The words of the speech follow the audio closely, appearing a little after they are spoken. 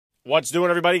What's doing,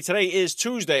 everybody? Today is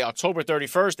Tuesday, October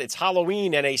 31st. It's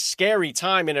Halloween and a scary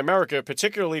time in America,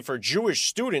 particularly for Jewish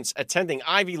students attending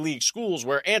Ivy League schools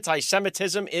where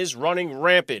anti-Semitism is running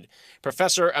rampant.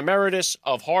 Professor Emeritus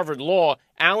of Harvard Law,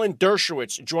 Alan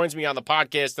Dershowitz, joins me on the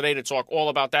podcast today to talk all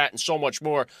about that and so much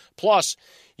more. Plus,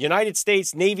 United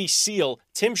States Navy SEAL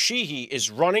Tim Sheehy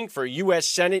is running for U.S.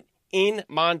 Senate in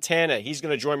Montana. He's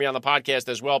going to join me on the podcast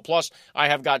as well. Plus, I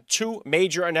have got two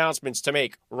major announcements to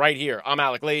make right here. I'm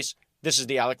Alec Lace. This is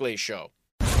the Alec Lace Show.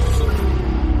 The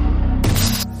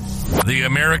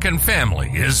American family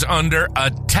is under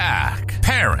attack.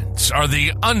 Parents are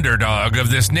the underdog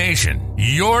of this nation.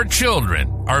 Your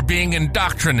children are being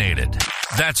indoctrinated.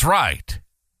 That's right.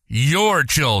 Your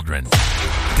children.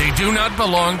 They do not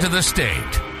belong to the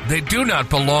state. They do not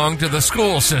belong to the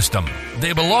school system.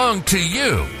 They belong to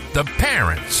you, the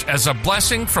parents, as a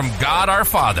blessing from God our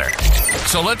Father.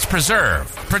 So let's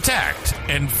preserve, protect,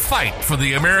 and fight for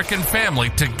the American family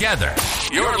together.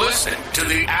 You're listening to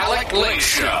the Alec Lace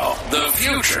Show. The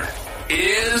future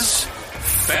is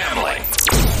family.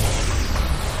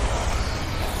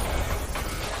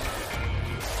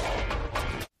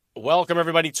 Welcome,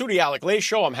 everybody, to the Alec Lace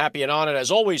Show. I'm happy and honored, as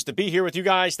always, to be here with you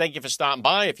guys. Thank you for stopping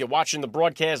by. If you're watching the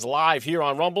broadcast live here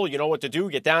on Rumble, you know what to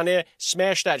do. Get down there,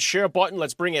 smash that share button.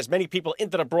 Let's bring as many people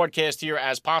into the broadcast here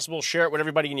as possible. Share it with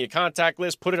everybody in your contact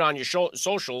list. Put it on your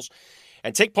socials.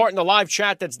 And take part in the live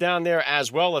chat that's down there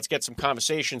as well. Let's get some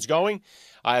conversations going.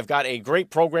 I've got a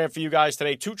great program for you guys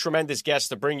today. Two tremendous guests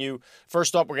to bring you.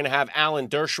 First up, we're going to have Alan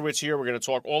Dershowitz here. We're going to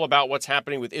talk all about what's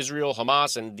happening with Israel,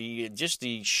 Hamas, and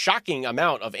the shocking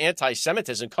amount of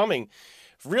anti-Semitism coming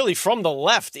really from the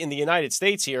left in the United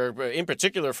States here, in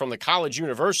particular from the college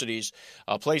universities,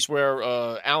 a place where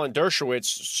Alan Dershowitz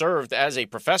served as a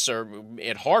professor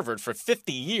at Harvard for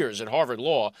 50 years at Harvard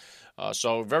Law.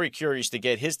 So very curious to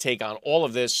get his take on all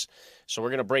of this. So we're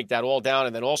going to break that all down.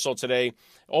 And then also today,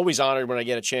 always honored when I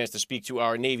get a chance to speak to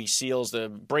our Navy SEALs, the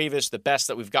bravest, the best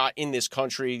that we've got in this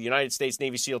country. The United States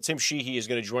Navy SEAL Tim Sheehy is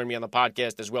going to join me on the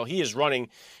podcast as well. He is running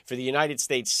for the United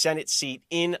States Senate seat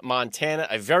in Montana,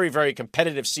 a very, very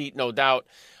competitive seat, no doubt.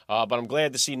 But I'm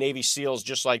glad to see Navy SEALs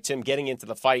just like Tim getting into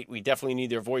the fight. We definitely need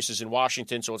their voices in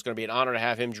Washington, so it's going to be an honor to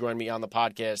have him join me on the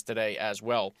podcast today as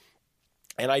well.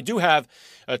 And I do have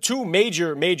two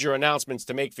major announcements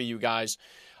to make for you guys.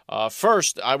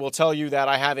 First, I will tell you that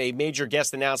I have a major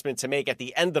guest announcement to make at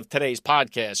the end of today's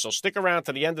podcast. So stick around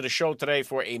to the end of the show today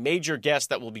for a major guest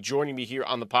that will be joining me here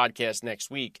on the podcast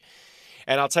next week.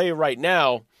 And I'll tell you right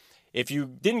now, if you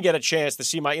didn't get a chance to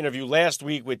see my interview last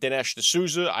week with Dinesh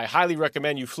D'Souza, I highly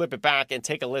recommend you flip it back and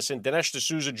take a listen. Dinesh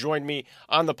D'Souza joined me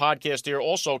on the podcast here.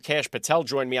 Also, Kash Patel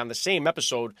joined me on the same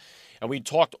episode. And we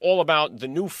talked all about the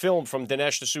new film from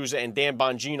Dinesh D'Souza and Dan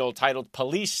Bongino titled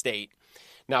Police State.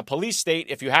 Now, Police State,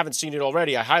 if you haven't seen it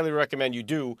already, I highly recommend you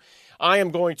do. I am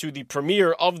going to the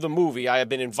premiere of the movie. I have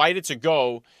been invited to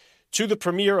go to the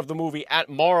premiere of the movie at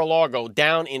Mar-a-Lago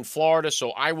down in Florida.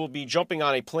 So I will be jumping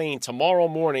on a plane tomorrow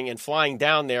morning and flying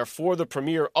down there for the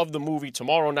premiere of the movie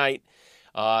tomorrow night.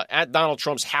 At Donald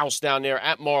Trump's house down there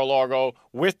at Mar-a-Lago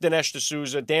with Dinesh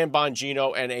D'Souza, Dan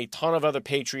Bongino, and a ton of other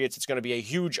Patriots. It's going to be a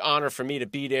huge honor for me to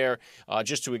be there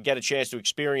just to get a chance to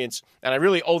experience. And I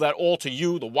really owe that all to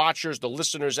you, the watchers, the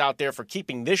listeners out there, for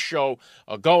keeping this show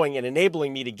going and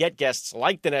enabling me to get guests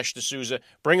like Dinesh D'Souza,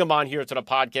 bring them on here to the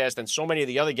podcast, and so many of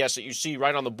the other guests that you see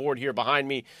right on the board here behind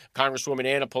me, Congresswoman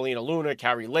Anna Paulina Luna,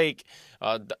 Carrie Lake,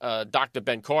 Dr.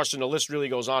 Ben Carson. The list really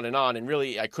goes on. And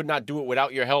really, I could not do it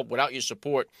without your help, without your support.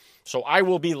 So I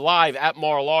will be live at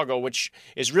Mar-a-Lago, which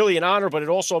is really an honor, but it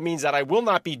also means that I will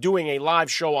not be doing a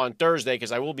live show on Thursday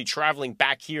because I will be traveling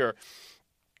back here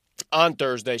on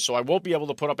Thursday, so I won't be able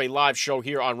to put up a live show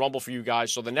here on Rumble for you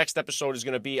guys. So the next episode is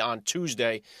going to be on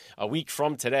Tuesday, a week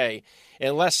from today,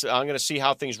 unless I'm going to see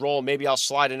how things roll. Maybe I'll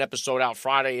slide an episode out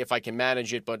Friday if I can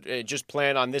manage it, but just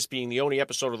plan on this being the only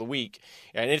episode of the week.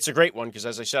 And it's a great one because,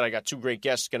 as I said, I got two great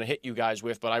guests going to hit you guys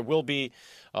with, but I will be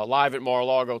live at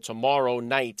Mar-a-Lago tomorrow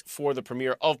night for the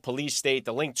premiere of Police State.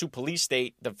 The link to Police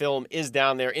State, the film, is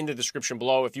down there in the description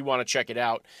below if you want to check it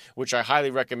out, which I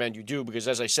highly recommend you do because,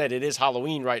 as I said, it is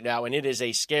Halloween right now, and it is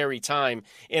a scary time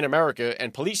in America,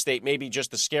 and Police State may be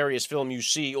just the scariest film you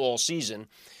see all season.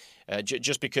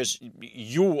 Just because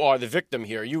you are the victim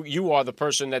here. You are the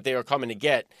person that they are coming to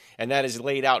get, and that is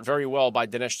laid out very well by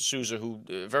Dinesh D'Souza, who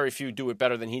very few do it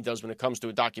better than he does when it comes to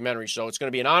a documentary. So it's going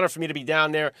to be an honor for me to be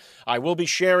down there. I will be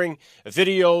sharing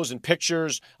videos and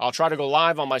pictures. I'll try to go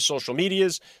live on my social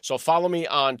medias. So follow me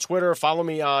on Twitter. Follow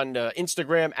me on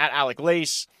Instagram at Alec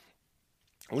Lace.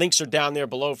 Links are down there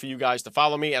below for you guys to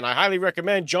follow me, and I highly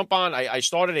recommend jump on. I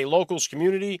started a locals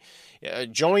community.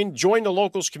 Join the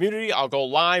locals community. I'll go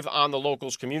live on the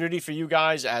locals community for you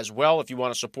guys as well. If you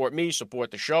want to support me,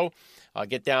 support the show,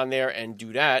 get down there and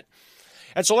do that.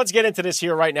 And so let's get into this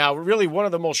here right now. Really, one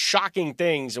of the most shocking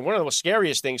things and one of the most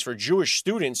scariest things for Jewish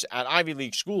students at Ivy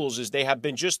League schools is they have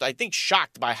been just, I think,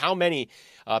 shocked by how many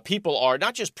people are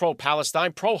not just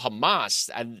pro-Palestine, pro-Hamas,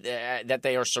 and that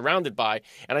they are surrounded by.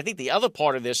 And I think the other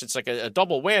part of this, it's like a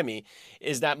double whammy,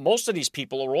 is that most of these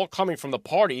people are all coming from the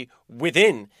party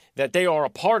within that they are a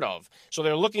part of. So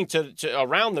they're looking to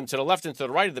around them, to the left and to the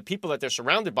right of the people that they're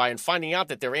surrounded by, and finding out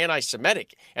that they're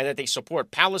anti-Semitic and that they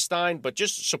support Palestine, but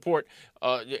just support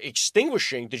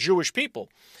extinguishing the Jewish people.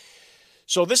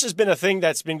 So this has been a thing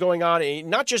that's been going on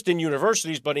not just in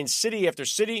universities, but in city after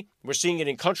city. We're seeing it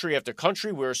in country after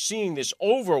country. We're seeing this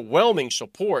overwhelming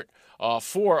support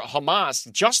for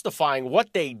Hamas, justifying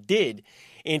what they did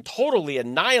in totally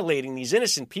annihilating these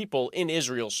innocent people in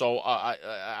Israel. So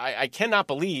I cannot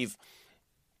believe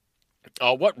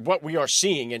what we are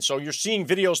seeing. And so you're seeing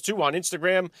videos, too, on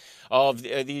Instagram of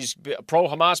these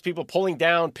pro-Hamas people pulling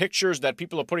down pictures that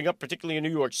people are putting up, particularly in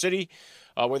New York City,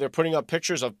 where they're putting up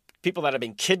pictures of people that have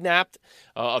been kidnapped,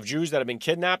 of Jews that have been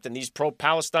kidnapped, and these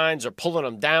pro-Palestines are pulling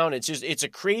them down. It's a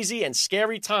crazy and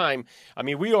scary time. I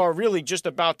mean, we are really just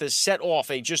about to set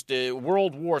off a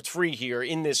World War III here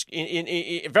in this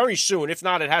in very soon. If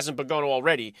not, it hasn't begun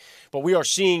already. But we are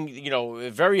seeing,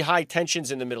 very high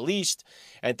tensions in the Middle East,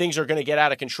 and things are going to get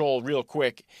out of control real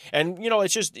quick. And,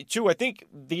 it's just, too, I think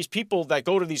these people that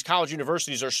go to these college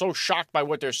universities are so shocked by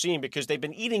what they're seeing because they've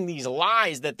been eating these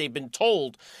lies that they've been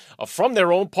told from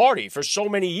their own party for so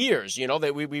many years.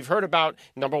 That we've heard about,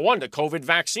 number one, the COVID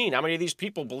vaccine. How many of these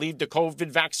people believed the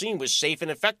COVID vaccine was safe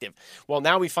and effective? Well,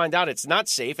 now we find out it's not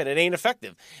safe and it ain't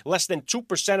effective. Less than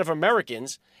 2% of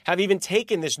Americans have even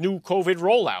taken this new COVID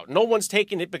rollout. No one's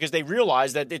taken it because they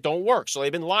realize that it don't work. So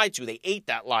they've been lied to. They ate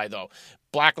that lie, though.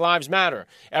 Black Lives Matter.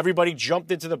 Everybody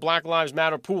jumped into the Black Lives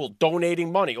Matter pool,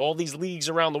 donating money, all these leagues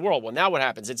around the world. Well, now what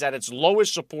happens? It's at its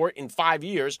lowest support in 5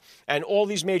 years, and all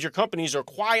these major companies are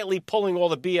quietly pulling all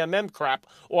the BMM crap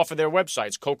off of their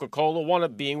websites, Coca-Cola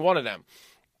being one of them.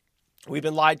 We've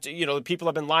been lied to, the people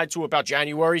have been lied to about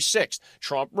January 6th,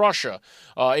 Trump, Russia.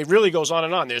 It really goes on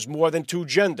and on. There's more than two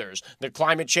genders. The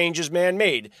climate change is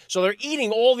man-made. So they're eating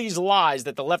all these lies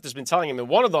that the left has been telling them. And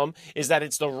one of them is that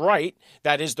it's the right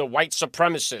that is the white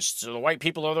supremacists. So the white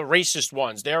people are the racist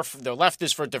ones. The left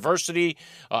is for diversity,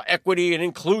 equity, and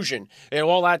inclusion. And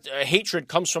all that hatred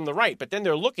comes from the right. But then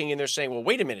they're looking and they're saying, well,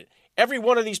 wait a minute. Every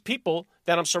one of these people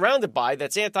that I'm surrounded by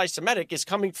that's anti-Semitic is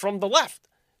coming from the left.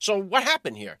 So what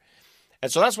happened here?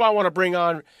 And so that's why I want to bring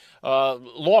on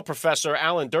law professor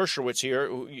Alan Dershowitz here,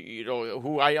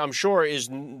 who I'm sure is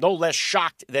no less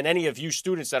shocked than any of you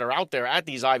students that are out there at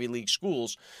these Ivy League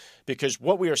schools, because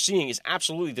what we are seeing is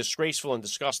absolutely disgraceful and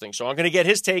disgusting. So I'm going to get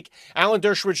his take. Alan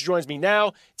Dershowitz joins me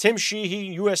now. Tim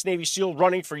Sheehy, U.S. Navy SEAL,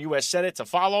 running for U.S. Senate to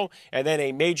follow, and then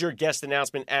a major guest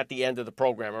announcement at the end of the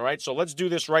program. All right, so let's do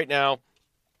this right now.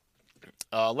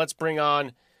 Let's bring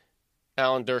on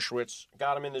Alan Dershowitz.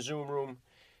 Got him in the Zoom room.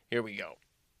 Here we go.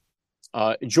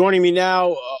 Joining me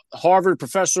now, Harvard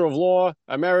professor of law,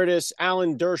 emeritus,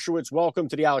 Alan Dershowitz. Welcome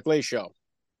to the Alec Lay Show.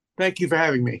 Thank you for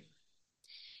having me.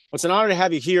 It's an honor to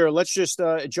have you here. Let's just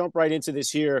jump right into this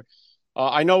here.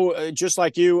 I know, just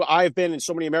like you, I've been, and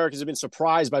so many Americans have been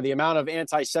surprised by the amount of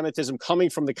anti-Semitism coming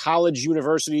from the college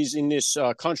universities in this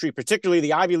country, particularly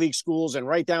the Ivy League schools, and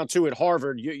right down to at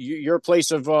Harvard, your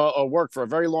place of work for a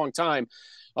very long time.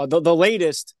 The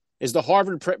latest is the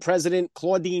Harvard president,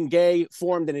 Claudine Gay,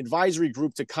 formed an advisory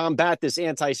group to combat this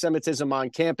anti-Semitism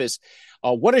on campus.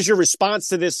 What is your response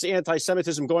to this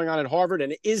anti-Semitism going on at Harvard,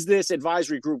 and is this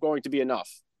advisory group going to be enough?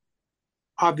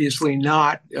 Obviously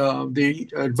not. The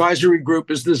advisory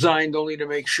group is designed only to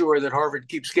make sure that Harvard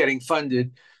keeps getting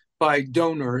funded by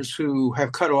donors who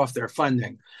have cut off their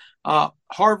funding.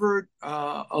 Harvard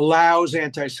allows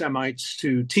anti-Semites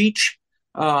to teach,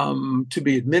 to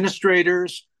be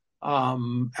administrators,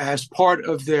 as part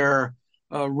of their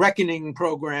reckoning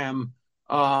program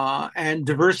and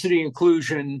diversity,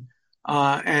 inclusion,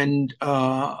 and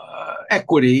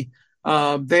equity.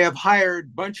 They have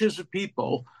hired bunches of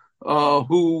people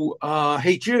who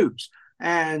hate Jews,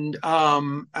 and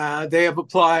they have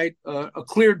applied a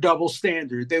clear double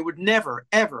standard. They would never,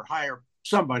 ever hire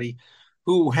somebody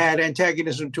who had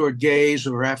antagonism toward gays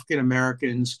or African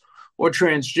Americans or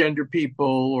transgender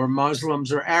people or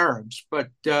Muslims or Arabs. But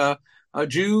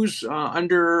Jews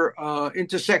under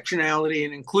intersectionality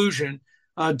and inclusion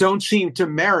don't seem to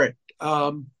merit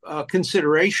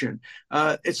consideration.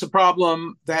 It's a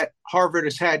problem that Harvard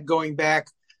has had going back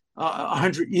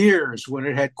 100 years, when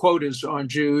it had quotas on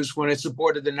Jews, when it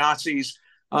supported the Nazis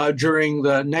during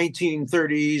the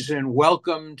 1930s and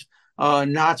welcomed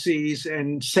Nazis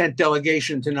and sent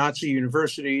delegation to Nazi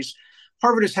universities.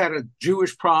 Harvard has had a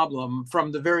Jewish problem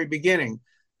from the very beginning.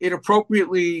 It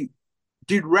appropriately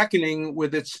did reckoning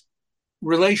with its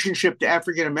relationship to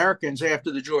African Americans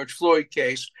after the George Floyd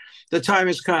case. The time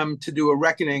has come to do a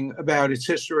reckoning about its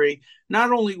history,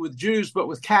 not only with Jews, but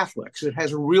with Catholics. It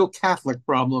has a real Catholic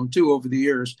problem, too, over the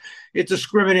years. It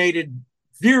discriminated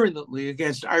virulently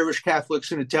against Irish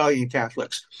Catholics and Italian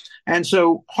Catholics. And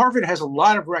so Harvard has a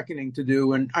lot of reckoning to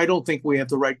do, and I don't think we have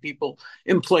the right people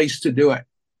in place to do it.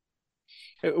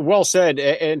 Well said.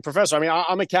 And Professor, I mean,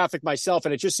 I'm a Catholic myself,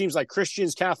 and it just seems like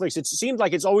Christians, Catholics, it seems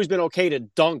like it's always been okay to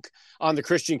dunk on the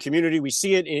Christian community. We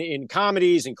see it in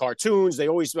comedies and cartoons. They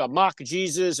always mock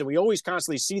Jesus, and we always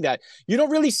constantly see that. You don't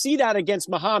really see that against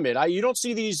Muhammad. You don't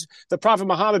see the Prophet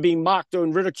Muhammad being mocked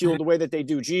and ridiculed the way that they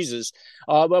do Jesus.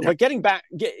 But getting back,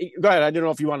 go ahead. I don't know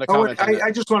if you want to comment on that.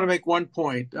 I just want to make one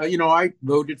point. I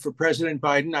voted for President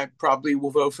Biden. I probably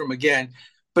will vote for him again.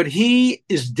 But he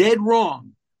is dead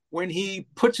wrong when he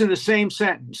puts in the same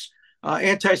sentence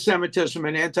anti-Semitism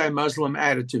and anti-Muslim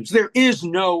attitudes. There is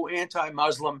no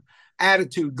anti-Muslim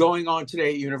attitude going on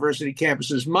today at university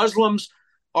campuses. Muslims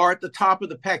are at the top of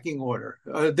the pecking order.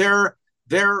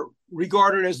 They're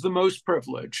regarded as the most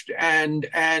privileged. And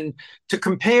to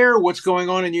compare what's going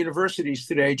on in universities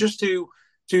today, just to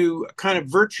kind of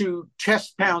virtue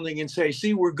chest pounding and say,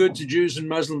 see, we're good to Jews and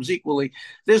Muslims equally.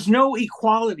 There's no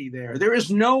equality there. There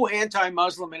is no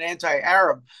anti-Muslim and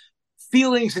anti-Arab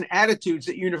feelings and attitudes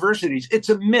at universities. It's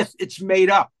a myth. It's made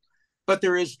up. But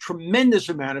there is tremendous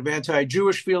amount of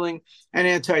anti-Jewish feeling and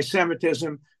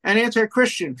anti-Semitism and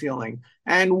anti-Christian feeling.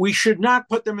 And we should not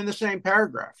put them in the same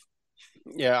paragraph.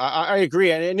 Yeah, I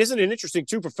agree. And isn't it interesting,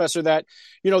 too, Professor, that,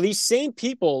 these same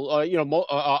people,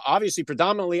 obviously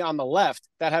predominantly on the left,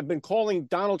 that have been calling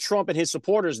Donald Trump and his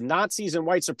supporters Nazis and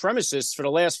white supremacists for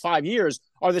the last 5 years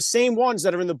are the same ones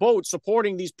that are in the boat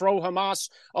supporting these pro-Hamas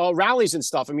rallies and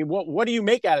stuff. I mean, what do you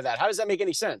make out of that? How does that make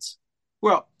any sense?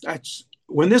 Well,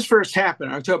 when this first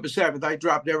happened, October 7th, I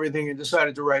dropped everything and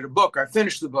decided to write a book. I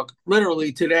finished the book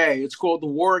literally today. It's called The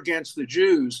War Against the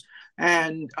Jews.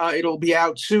 And it'll be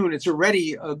out soon. It's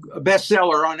already a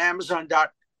bestseller on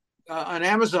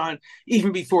Amazon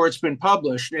even before it's been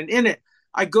published. And in it,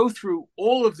 I go through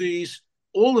all of these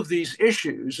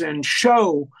issues and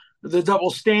show the double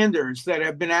standards that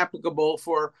have been applicable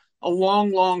for a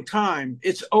long, long time.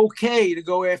 It's okay to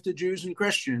go after Jews and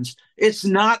Christians. It's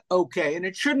not okay, and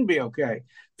it shouldn't be okay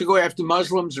to go after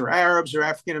Muslims or Arabs or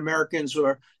African Americans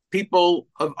or people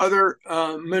of other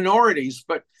minorities.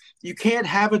 But you can't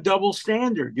have a double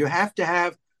standard. You have to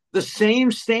have the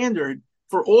same standard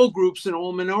for all groups and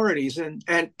all minorities.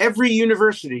 And every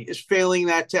university is failing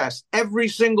that test, every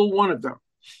single one of them.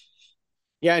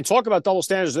 Yeah, and talk about double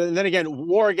standards. And then again,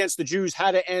 War Against the Jews, How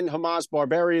to End Hamas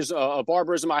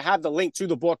Barbarism. I have the link to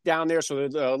the book down there so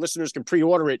that listeners can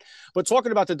pre-order it. But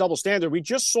talking about the double standard, we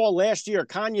just saw last year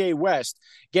Kanye West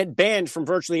get banned from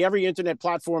virtually every internet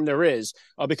platform there is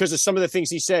because of some of the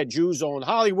things he said. Jews own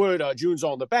Hollywood, Jews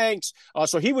own the banks.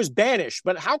 So he was banished.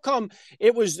 But how come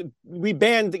we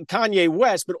banned Kanye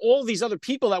West, but all these other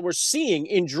people that we're seeing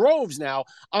in droves now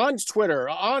on Twitter,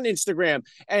 on Instagram,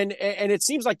 and it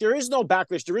seems like there is no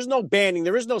backlash. There is no banning.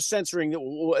 There is no censoring.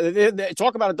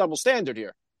 Talk about a double standard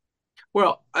here.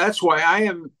 Well, that's why I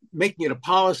am making it a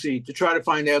policy to try to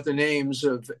find out the names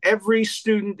of every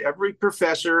student, every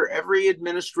professor, every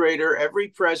administrator, every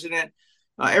president,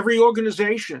 every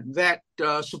organization that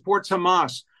supports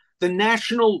Hamas. The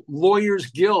National Lawyers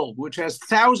Guild, which has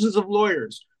thousands of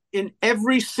lawyers in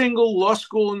every single law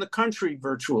school in the country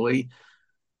virtually,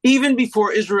 even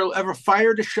before Israel ever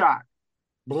fired a shot,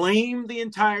 blamed the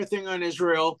entire thing on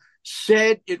Israel,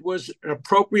 said it was an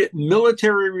appropriate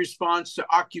military response to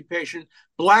occupation.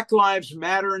 Black Lives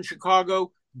Matter in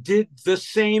Chicago did the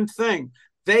same thing.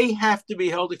 They have to be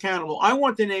held accountable. I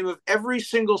want the name of every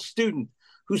single student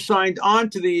who signed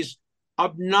on to these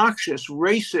obnoxious,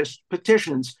 racist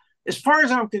petitions. As far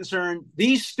as I'm concerned,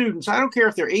 these students, I don't care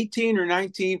if they're 18 or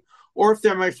 19 or if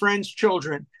they're my friend's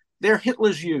children, they're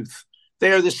Hitler's youth.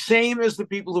 They are the same as the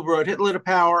people who brought Hitler to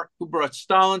power, who brought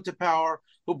Stalin to power,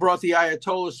 who brought the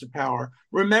Ayatollahs to power.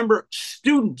 Remember,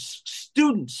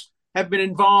 students have been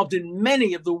involved in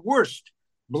many of the worst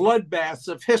bloodbaths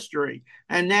of history.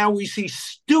 And now we see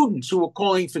students who are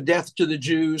calling for death to the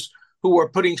Jews, who are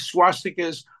putting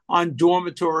swastikas on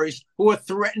dormitories, who are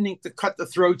threatening to cut the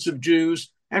throats of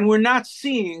Jews. And we're not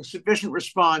seeing sufficient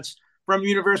response from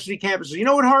university campuses. You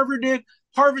know what Harvard did?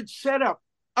 Harvard set up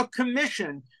a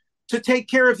commission to take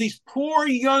care of these poor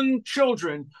young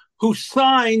children who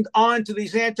signed on to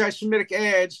these anti-Semitic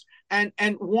ads and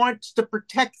wants to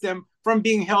protect them from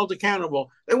being held accountable.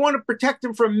 They want to protect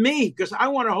them from me because I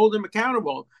want to hold them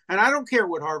accountable. And I don't care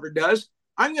what Harvard does.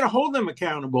 I'm going to hold them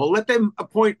accountable. Let them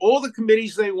appoint all the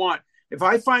committees they want. If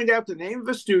I find out the name of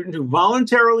a student who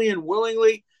voluntarily and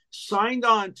willingly signed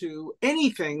on to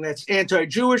anything that's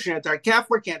anti-Jewish,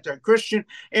 anti-Catholic, anti-Christian,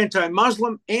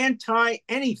 anti-Muslim,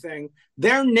 anti-anything,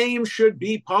 their name should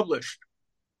be published.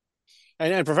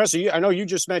 And Professor, I know you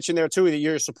just mentioned there, too, that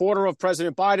you're a supporter of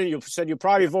President Biden. You said you'll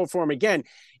probably vote for him again.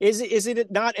 Is it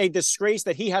not a disgrace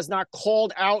that he has not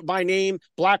called out by name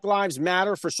Black Lives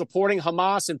Matter for supporting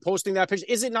Hamas and posting that picture?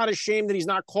 Is it not a shame that he's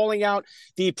not calling out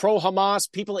the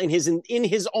pro-Hamas people in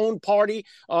his own party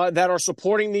that are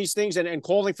supporting these things and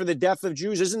calling for the death of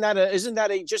Jews? Isn't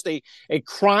that just a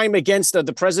crime against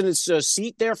the president's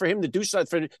seat there for him to do so?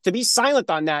 To be silent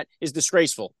on that is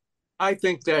disgraceful. I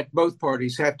think that both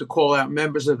parties have to call out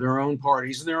members of their own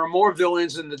parties. And there are more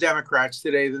villains in the Democrats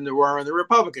today than there were in the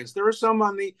Republicans. There are some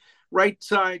on the right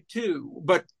side, too.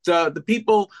 But the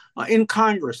people in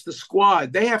Congress, the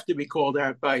squad, they have to be called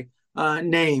out by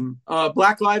name.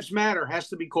 Black Lives Matter has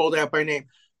to be called out by name.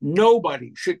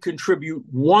 Nobody should contribute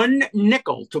one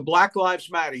nickel to Black Lives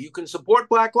Matter. You can support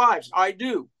Black lives. I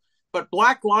do. But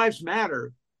Black Lives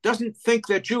Matter doesn't think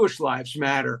that Jewish lives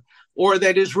matter or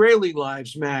that Israeli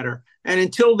lives matter. And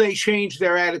until they change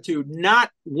their attitude,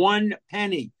 not one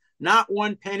penny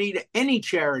to any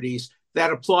charities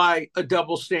that apply a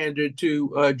double standard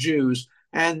to Jews.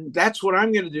 And that's what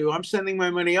I'm going to do. I'm sending my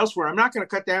money elsewhere. I'm not going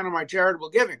to cut down on my charitable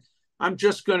giving. I'm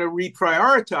just going to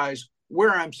reprioritize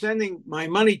where I'm sending my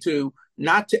money to,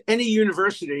 not to any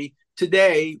university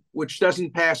today which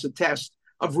doesn't pass a test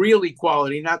of real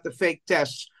equality, not the fake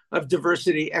tests of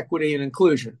diversity, equity, and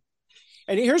inclusion.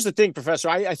 And here's the thing, Professor,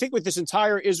 I think with this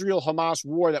entire Israel-Hamas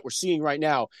war that we're seeing right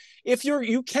now,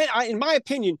 in my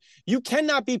opinion, you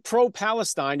cannot be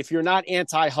pro-Palestine if you're not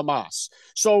anti-Hamas.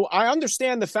 So I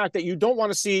understand the fact that you don't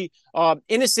want to see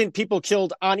innocent people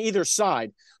killed on either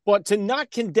side, but to not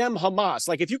condemn Hamas,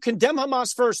 like if you condemn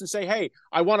Hamas first and say, hey,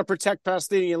 I want to protect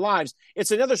Palestinian lives,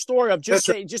 it's another story of just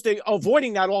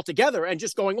avoiding that altogether and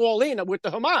just going all in with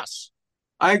the Hamas.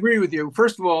 I agree with you.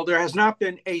 First of all, there has not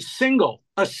been a single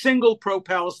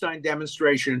pro-Palestine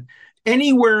demonstration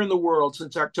anywhere in the world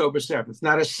since October 7th.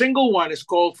 Not a single one has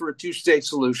called for a two-state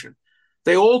solution.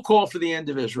 They all call for the end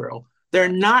of Israel. They're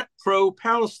not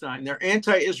pro-Palestine. They're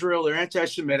anti-Israel. They're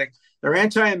anti-Semitic. They're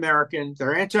anti-American.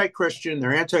 They're anti-Christian.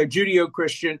 They're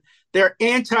anti-Judeo-Christian. They're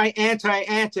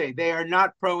anti. They are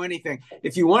not pro-anything.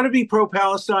 If you want to be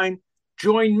pro-Palestine,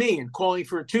 join me in calling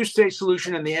for a two-state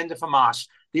solution and the end of Hamas.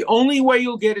 The only way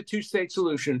you'll get a two-state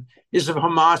solution is if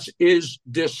Hamas is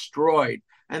destroyed.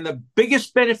 And the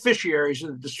biggest beneficiaries of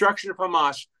the destruction of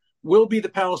Hamas will be the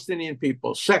Palestinian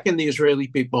people, second, the Israeli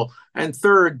people, and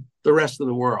third, the rest of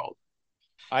the world.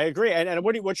 I agree. And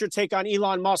what's your take on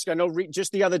Elon Musk? I know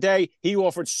just the other day, he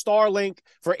offered Starlink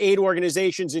for aid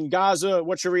organizations in Gaza.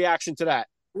 What's your reaction to that?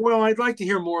 Well, I'd like to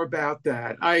hear more about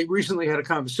that. I recently had a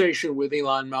conversation with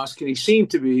Elon Musk, and he seemed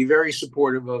to be very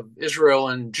supportive of Israel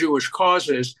and Jewish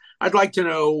causes. I'd like to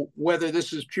know whether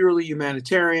this is purely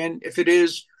humanitarian. If it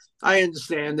is, I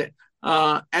understand that.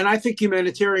 And I think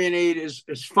humanitarian aid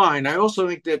is fine. I also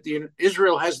think that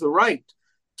Israel has the right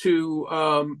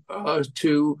to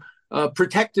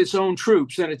protect its own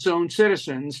troops and its own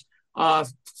citizens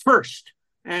first.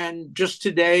 And just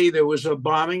today, there was a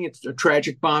bombing. It's a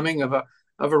tragic bombing of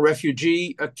a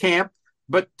refugee camp,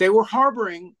 but they were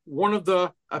harboring one of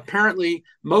the apparently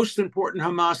most important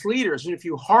Hamas leaders. And if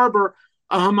you harbor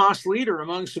a Hamas leader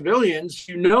among civilians,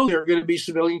 you know there are going to be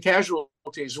civilian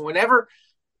casualties. And whenever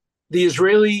the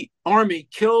Israeli army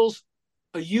kills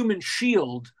a human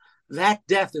shield, that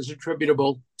death is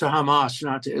attributable to Hamas,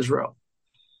 not to Israel.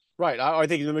 Right. I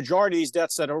think the majority of these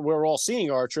deaths that we're all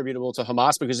seeing are attributable to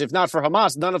Hamas, because if not for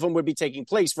Hamas, none of them would be taking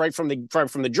place right from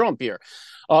the jump here.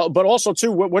 But also,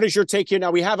 too, what is your take here?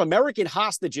 Now, we have American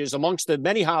hostages amongst the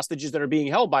many hostages that are being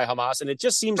held by Hamas. And it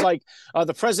just seems like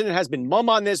the president has been mum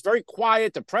on this, very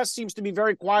quiet. The press seems to be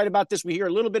very quiet about this. We hear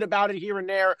a little bit about it here and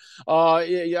there.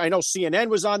 I know CNN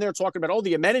was on there talking about all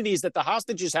the amenities that the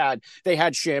hostages had. They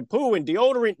had shampoo and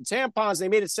deodorant and tampons. They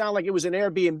made it sound like it was an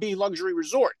Airbnb luxury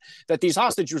resort that these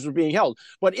hostages were being held.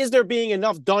 But is there being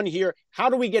enough done here? How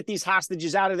do we get these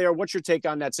hostages out of there? What's your take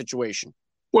on that situation?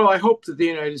 Well, I hope that the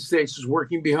United States is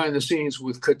working behind the scenes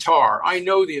with Qatar. I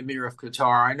know the Emir of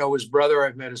Qatar. I know his brother.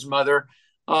 I've met his mother.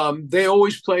 They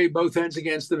always play both ends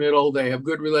against the middle. They have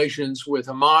good relations with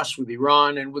Hamas, with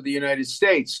Iran, and with the United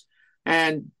States.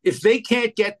 And if they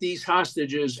can't get these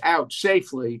hostages out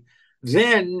safely,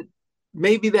 then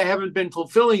maybe they haven't been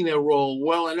fulfilling their role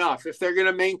well enough. If they're going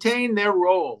to maintain their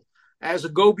role as a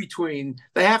go-between,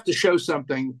 they have to show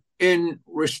something in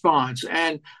response.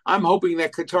 And I'm hoping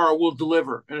that Qatar will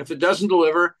deliver. And if it doesn't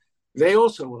deliver, they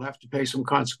also will have to pay some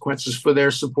consequences for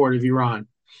their support of Iran.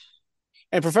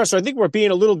 And Professor, I think we're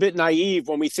being a little bit naive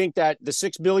when we think that the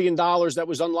 $6 billion that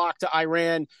was unlocked to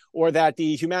Iran, or that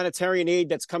the humanitarian aid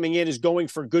that's coming in is going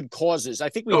for good causes. I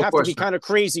think we have to be kind of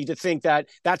crazy to think that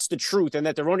that's the truth and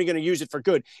that they're only going to use it for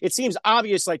good. It seems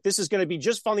obvious like this is going to be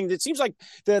just funding. It seems like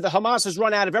the Hamas has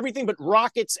run out of everything but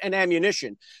rockets and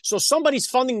ammunition. So somebody's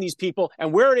funding these people,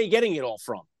 and where are they getting it all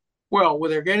from? Well,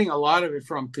 they're getting a lot of it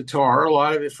from Qatar, a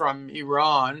lot of it from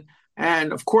Iran.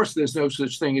 And of course, there's no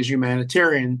such thing as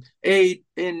humanitarian aid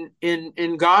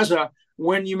in Gaza.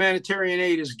 When humanitarian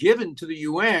aid is given to the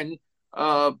UN,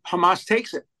 Hamas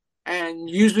takes it and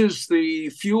uses the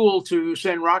fuel to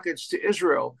send rockets to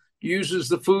Israel, uses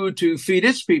the food to feed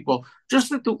its people.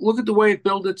 Just look at the way it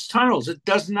builds its tunnels. It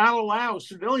does not allow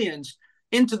civilians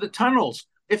into the tunnels.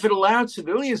 If it allowed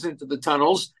civilians into the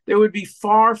tunnels, there would be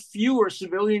far fewer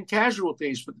civilian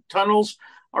casualties. But the tunnels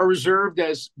are reserved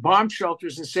as bomb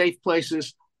shelters and safe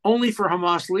places only for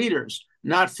Hamas leaders,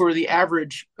 not for the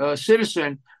average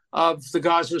citizen of the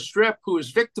Gaza Strip who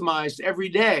is victimized every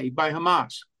day by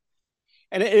Hamas.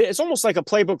 And it's almost like a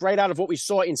playbook right out of what we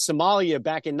saw in Somalia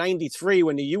back in '93,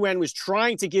 when the UN was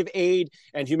trying to give aid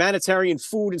and humanitarian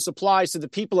food and supplies to the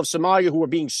people of Somalia who were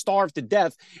being starved to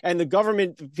death. And the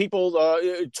government people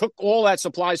took all that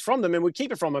supplies from them and would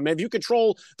keep it from them. And if you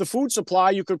control the food supply,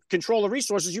 you could control the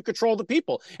resources, you control the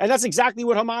people. And that's exactly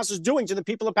what Hamas is doing to the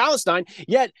people of Palestine.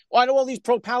 Yet, out of all these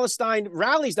pro-Palestine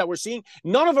rallies that we're seeing,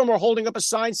 none of them are holding up a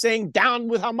sign saying down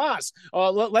with Hamas.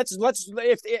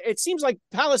 If it seems like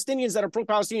Palestinians that are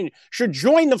pro-Palestinian should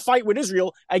join the fight with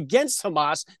Israel against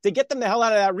Hamas to get them the hell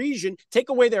out of that region, take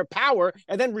away their power,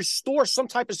 and then restore some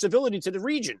type of civility to the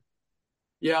region.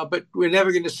 Yeah, but we're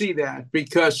never going to see that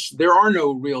because there are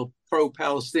no real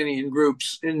pro-Palestinian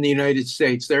groups in the United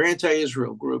States. They're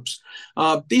anti-Israel groups.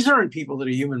 These aren't people that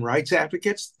are human rights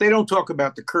advocates. They don't talk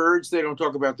about the Kurds. They don't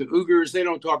talk about the Uyghurs. They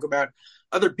don't talk about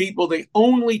other people. They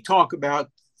only talk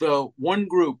about the one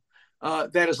group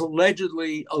that is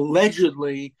allegedly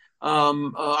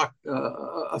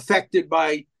affected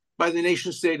by the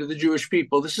nation state of the Jewish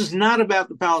people. This is not about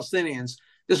the Palestinians.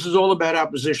 This is all about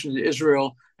opposition to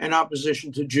Israel and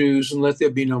opposition to Jews, and let there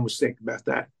be no mistake about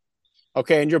that.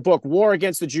 Okay, in your book, War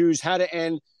Against the Jews, How to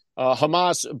End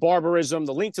Hamas Barbarism,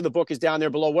 the link to the book is down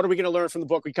there below. What are we going to learn from the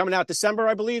book? We're coming out December,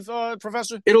 I believe,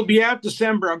 Professor? It'll be out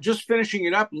December. I'm just finishing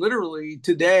it up literally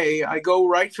today. I go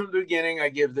right from the beginning. I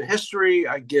give the history.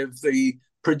 I give the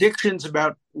predictions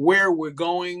about where we're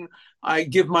going. I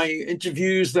give my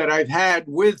interviews that I've had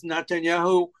with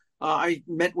Netanyahu. I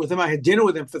met with him. I had dinner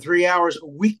with him for 3 hours a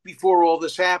week before all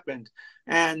this happened.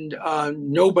 And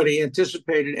nobody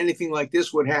anticipated anything like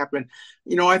this would happen.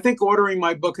 You know, I think ordering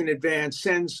my book in advance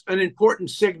sends an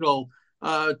important signal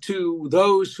to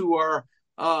those who are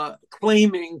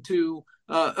claiming to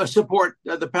support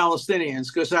the Palestinians,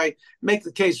 because I make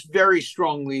the case very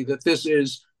strongly that this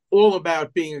is all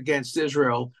about being against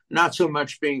Israel, not so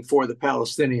much being for the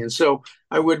Palestinians. So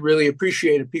I would really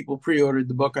appreciate if people pre-ordered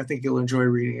the book. I think you'll enjoy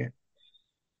reading it.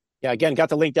 Yeah, again, got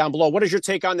the link down below. What is your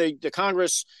take on the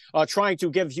Congress trying to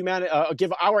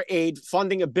give our aid,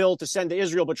 funding a bill to send to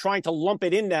Israel, but trying to lump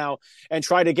it in now and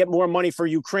try to get more money for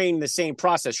Ukraine in the same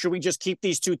process? Should we just keep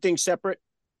these two things separate?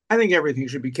 I think everything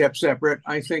should be kept separate.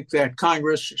 I think that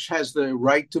Congress has the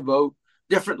right to vote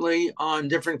differently on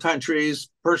different countries.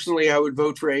 Personally, I would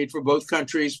vote for aid for both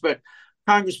countries, but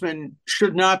congressmen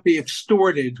should not be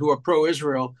extorted who are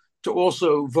pro-Israel to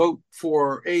also vote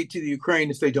for aid to the Ukraine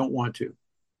if they don't want to.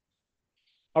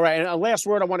 All right. And a last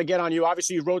word I want to get on you.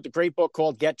 Obviously, you wrote the great book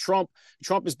called Get Trump.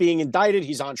 Trump is being indicted.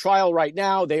 He's on trial right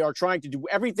now. They are trying to do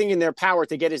everything in their power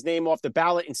to get his name off the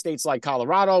ballot in states like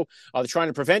Colorado. They're trying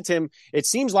to prevent him. It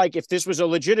seems like if this was a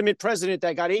legitimate president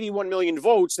that got 81 million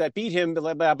votes that beat him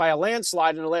by a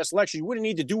landslide in the last election, you wouldn't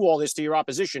need to do all this to your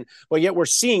opposition. But yet we're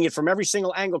seeing it from every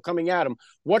single angle coming at him.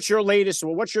 What's your latest,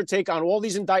 or what's your take on all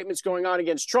these indictments going on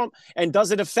against Trump? And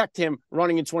does it affect him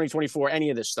running in 2024,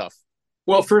 any of this stuff?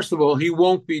 Well, first of all, he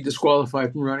won't be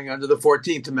disqualified from running under the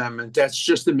 14th Amendment. That's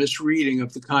just a misreading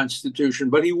of the Constitution.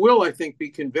 But he will, I think, be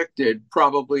convicted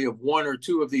probably of one or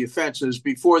two of the offenses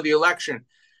before the election.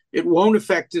 It won't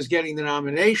affect his getting the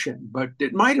nomination, but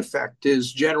it might affect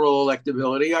his general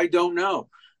electability. I don't know.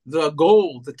 The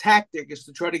goal, the tactic is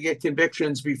to try to get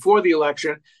convictions before the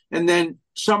election, and then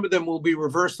some of them will be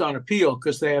reversed on appeal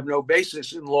because they have no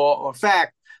basis in law or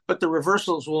fact. but the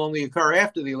reversals will only occur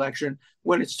after the election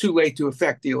when it's too late to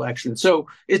affect the election. So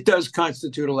it does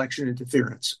constitute election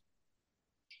interference.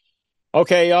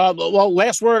 Okay, well,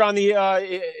 last word on the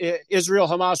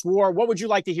Israel-Hamas war. What would you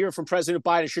like to hear from President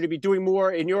Biden? Should he be doing more?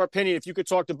 In your opinion, if you could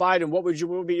talk to Biden, what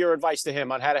would be your advice to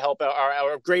him on how to help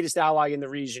our greatest ally in the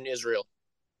region, Israel?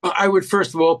 I would,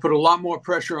 first of all, put a lot more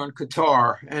pressure on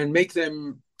Qatar and make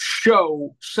them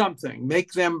show something,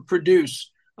 make them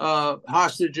produce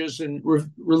hostages and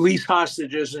release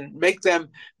hostages and make them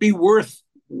be worth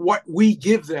what we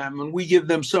give them, and we give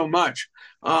them so much.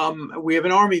 We have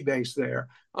an army base there.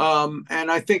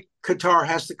 And I think Qatar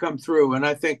has to come through, and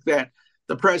I think that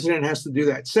the president has to do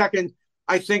that. Second,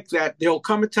 I think that there'll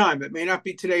come a time, it may not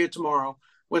be today or tomorrow,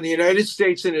 when the United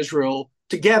States and Israel,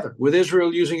 together with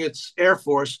Israel using its air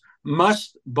force,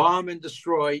 must bomb and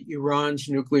destroy Iran's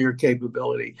nuclear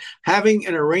capability. Having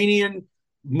an Iranian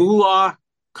mullah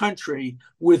country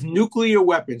with nuclear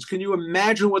weapons, can you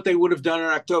imagine what they would have done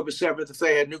on October 7th if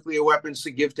they had nuclear weapons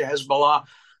to give to Hezbollah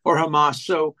or Hamas?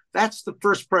 So that's the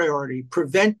first priority.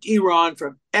 Prevent Iran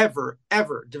from ever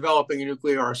developing a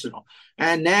nuclear arsenal.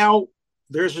 And now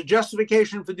there's a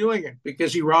justification for doing it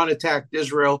because Iran attacked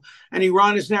Israel, and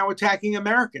Iran is now attacking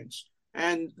Americans.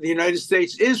 And the United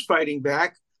States is fighting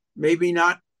back, maybe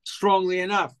not strongly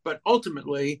enough, but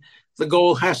ultimately the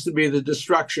goal has to be the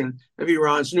destruction of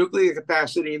Iran's nuclear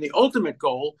capacity, and the ultimate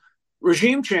goal,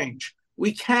 regime change.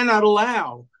 We cannot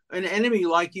allow an enemy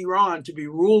like Iran to be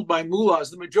ruled by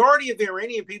mullahs. The majority of the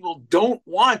Iranian people don't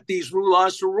want these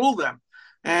mullahs to rule them,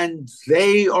 and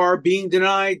they are being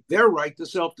denied their right to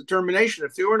self-determination.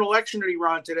 If there were an election in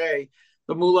Iran today,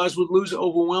 the mullahs would lose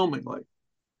overwhelmingly.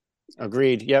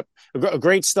 Agreed. Yep.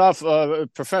 Great stuff.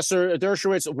 Professor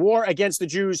Dershowitz, War Against the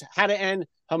Jews, How to End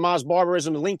Hamas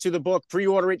Barbarism. Link to the book.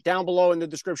 Pre-order it down below in the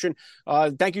description.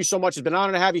 Thank you so much. It's been an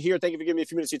honor to have you here. Thank you for giving me a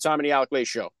few minutes of your time on the Alec Lace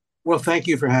Show. Well, thank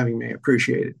you for having me. I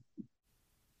appreciate it.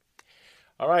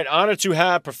 All right. Honored to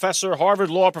have Harvard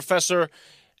Law Professor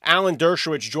Alan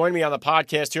Dershowitz joined me on the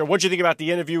podcast here. What'd you think about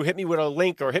the interview? Hit me with a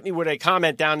link or hit me with a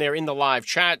comment down there in the live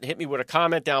chat. Hit me with a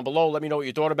comment down below. Let me know what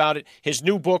you thought about it. His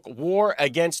new book, War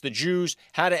Against the Jews,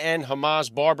 How to End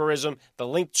Hamas Barbarism. The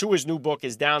link to his new book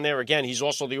is down there. Again, he's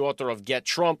also the author of Get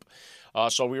Trump.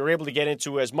 So we were able to get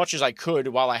into as much as I could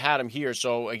while I had him here.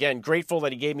 So again, grateful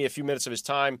that he gave me a few minutes of his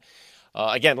time.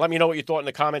 Again, let me know what you thought in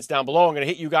the comments down below. I'm going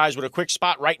to hit you guys with a quick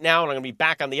spot right now, and I'm going to be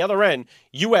back on the other end.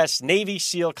 U.S. Navy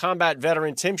SEAL combat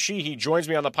veteran Tim Sheehy joins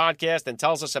me on the podcast and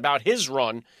tells us about his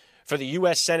run for the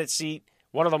U.S. Senate seat,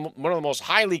 one of the most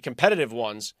highly competitive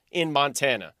ones in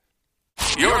Montana.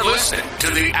 You're listening to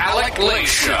the Alec Lace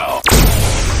Show.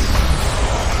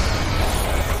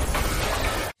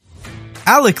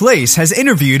 Alec Lace has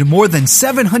interviewed more than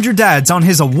 700 dads on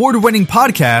his award-winning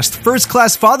podcast, First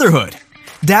Class Fatherhood.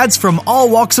 Dads from all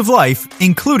walks of life,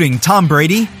 including Tom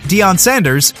Brady, Deion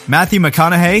Sanders, Matthew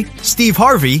McConaughey, Steve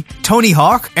Harvey, Tony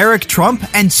Hawk, Eric Trump,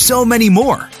 and so many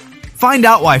more. Find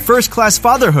out why First Class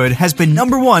Fatherhood has been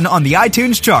 #1 on the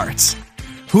iTunes charts.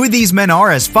 Who these men are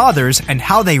as fathers and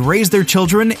how they raise their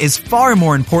children is far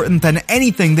more important than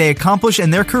anything they accomplish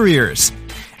in their careers.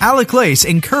 Alec Lace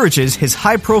encourages his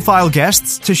high-profile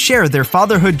guests to share their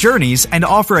fatherhood journeys and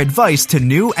offer advice to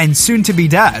new and soon-to-be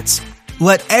dads.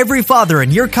 Let every father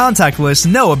in your contact list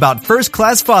know about First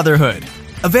Class Fatherhood.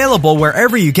 Available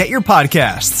wherever you get your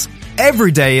podcasts.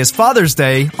 Every day is Father's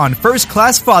Day on First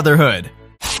Class Fatherhood.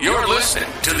 You're listening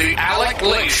to the Alec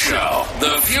Lace Show.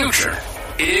 The future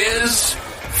is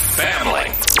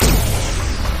family.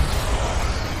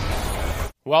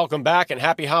 Welcome back and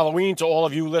happy Halloween to all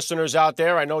of you listeners out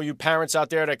there. I know you parents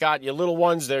out there that got your little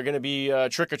ones, they're going to be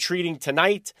trick-or-treating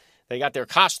tonight. They got their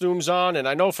costumes on, and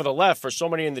I know for the left, for so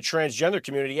many in the transgender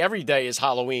community, every day is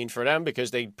Halloween for them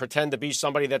because they pretend to be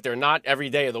somebody that they're not every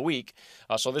day of the week.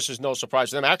 So this is no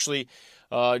surprise to them. Actually,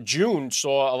 June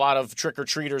saw a lot of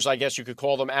trick-or-treaters, I guess you could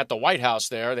call them, at the White House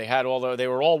there. They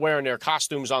were all wearing their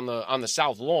costumes on the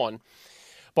South Lawn.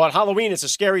 But Halloween, it's a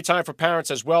scary time for parents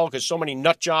as well because so many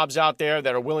nut jobs out there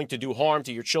that are willing to do harm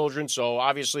to your children. So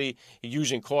obviously,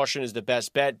 using caution is the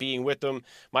best bet, being with them.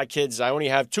 My kids, I only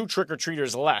have 2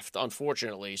 trick-or-treaters left,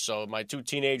 unfortunately. So my 2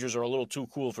 teenagers are a little too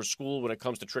cool for school when it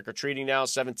comes to trick-or-treating now,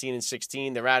 17 and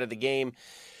 16. They're out of the game.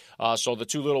 So the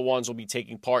 2 little ones will be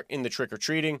taking part in the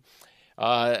trick-or-treating.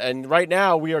 And right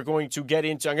now we are going to I'm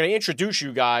going to introduce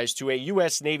you guys to a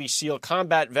U.S. Navy SEAL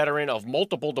combat veteran of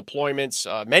multiple deployments,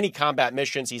 many combat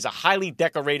missions. He's a highly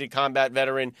decorated combat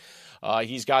veteran.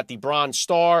 He's got the Bronze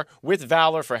Star with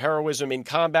Valor for heroism in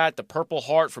combat, the Purple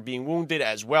Heart for being wounded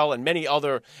as well, and many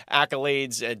other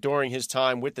accolades during his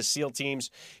time with the SEAL teams.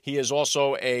 He is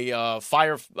also a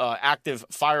active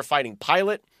firefighting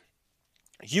pilot.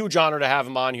 Huge honor to have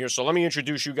him on here. So let me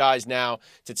introduce you guys now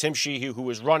to Tim Sheehy, who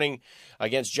is running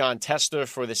against Jon Tester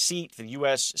for the seat, the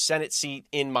U.S. Senate seat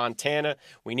in Montana.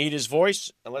 We need his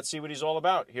voice, and let's see what he's all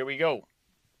about. Here we go.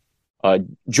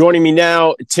 Joining me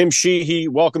now, Tim Sheehy.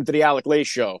 Welcome to the Alec Lay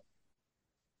Show.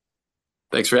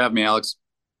 Thanks for having me, Alex.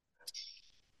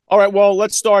 All right, well,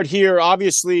 let's start here.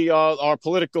 Obviously, our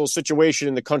political situation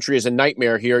in the country is a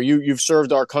nightmare here. You've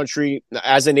served our country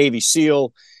as a Navy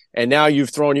SEAL, and now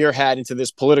you've thrown your hat into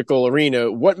this political arena.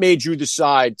 What made you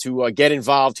decide to get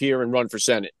involved here and run for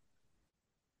Senate?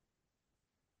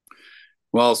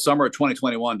 Well, summer of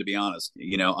 2021, to be honest.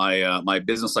 My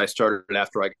business I started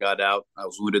after I got out. I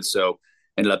was wounded, so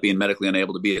ended up being medically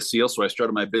unable to be a SEAL. So I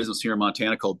started my business here in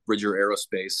Montana called Bridger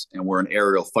Aerospace, and we're an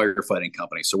aerial firefighting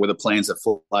company. So we're the planes that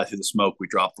fly through the smoke. We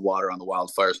drop the water on the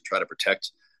wildfires and try to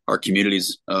protect our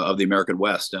communities of the American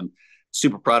West. And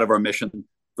super proud of our mission,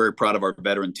 very proud of our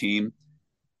veteran team.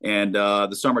 And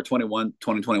the summer of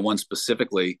 2021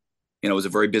 specifically, it was a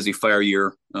very busy fire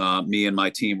year. Me and my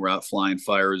team were out flying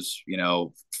fires,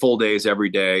 full days every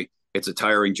day. It's a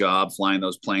tiring job flying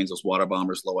those planes, those water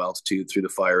bombers, low altitude through the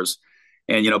fires.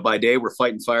 And, by day, we're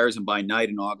fighting fires. And by night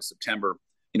in August, September,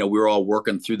 we were all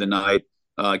working through the night,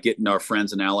 getting our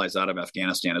friends and allies out of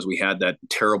Afghanistan as we had that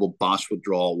terrible Bosch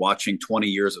withdrawal, watching 20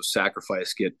 years of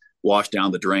sacrifice get washed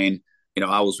down the drain.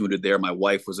 I was wounded there. My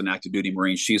wife was an active duty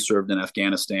Marine. She served in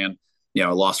Afghanistan. I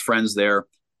lost friends there.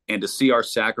 And to see our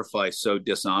sacrifice so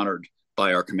dishonored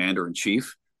by our commander in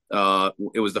chief,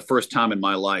 it was the first time in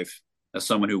my life, as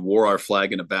someone who wore our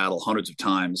flag in a battle hundreds of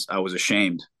times, I was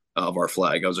ashamed of our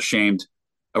flag. I was ashamed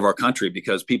of our country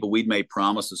because people we'd made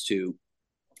promises to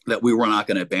that we were not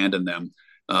going to abandon them.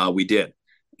 We did.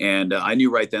 And I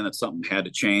knew right then that something had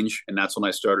to change. And that's when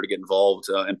I started to get involved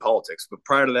in politics. But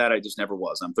prior to that, I just never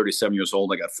was. I'm 37 years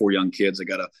old. I got 4 young kids. I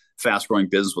got a fast growing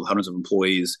business with hundreds of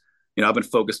employees. I've been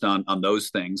focused on those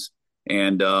things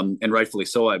and rightfully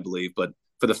so, I believe. But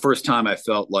for the first time, I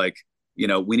felt like,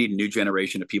 we need a new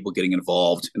generation of people getting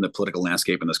involved in the political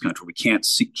landscape in this country. We can't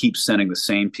keep sending the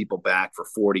same people back for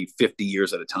 40, 50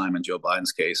 years at a time in Joe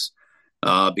Biden's case,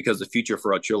 because the future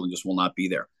for our children just will not be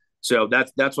there. So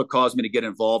that's what caused me to get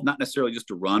involved, not necessarily just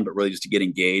to run, but really just to get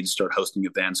engaged, start hosting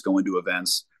events, going to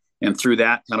events. And through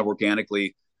that, kind of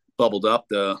organically bubbled up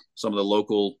some of the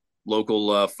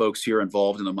local folks here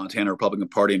involved in the Montana Republican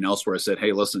Party and elsewhere. I said,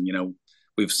 hey, listen,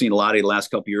 we've seen a lot of the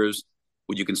last couple of years.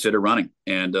 Would you consider running?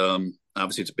 And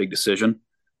obviously, it's a big decision.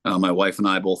 My wife and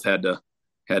I both had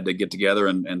to get together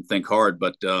and think hard.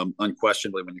 But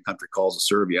unquestionably, when your country calls to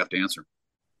serve, you have to answer.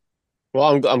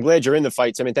 Well, I'm glad you're in the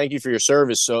fights. I mean, thank you for your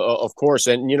service, of course.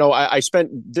 And, I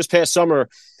spent this past summer,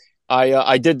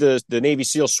 I did the Navy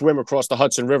SEAL swim across the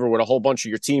Hudson River with a whole bunch of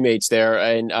your teammates there.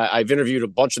 And I've interviewed a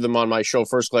bunch of them on my show,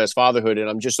 First Class Fatherhood. And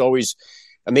I'm just always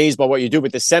amazed by what you do.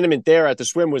 But the sentiment there at the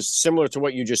swim was similar to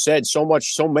what you just said. So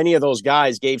many of those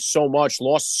guys gave so much,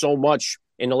 lost so much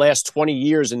in the last 20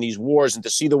 years in these wars, and to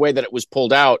see the way that it was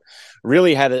pulled out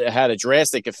really had a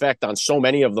drastic effect on so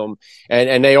many of them,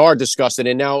 and they are disgusted.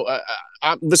 And now,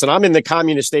 listen, I'm in the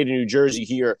communist state of New Jersey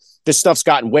here. This stuff's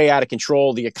gotten way out of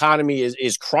control. The economy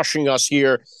is crushing us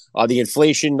here. The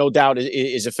inflation, no doubt,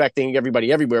 is affecting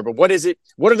everybody everywhere. But what is it?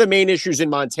 What are the main issues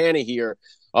in Montana here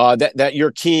that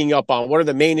you're keying up on? What are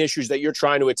the main issues that you're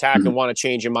trying to attack and want to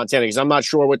change in Montana? Because I'm not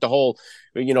sure what the whole,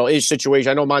 is situation.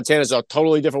 I know Montana's a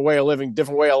totally different way of living,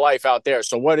 different way of life out there.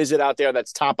 So what is it out there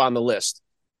that's top on the list?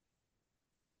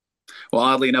 Well,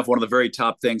 oddly enough, one of the very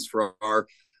top things for our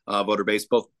voter base,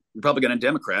 both Republican and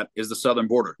Democrat, is the southern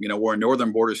border. We're a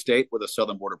northern border state with a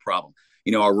southern border problem.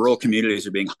 Our rural communities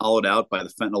are being hollowed out by the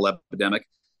fentanyl epidemic.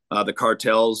 The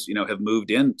cartels, have moved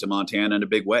into Montana in a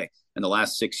big way. In the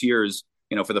last 6 years,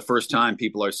 for the first time,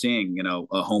 people are seeing,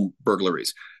 home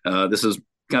burglaries. This is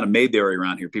kind of made the area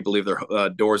around here. People leave their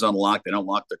doors unlocked. They don't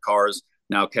lock their cars.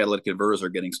 Now catalytic converters are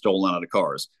getting stolen out of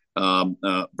cars.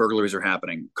 Burglaries are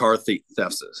happening. Car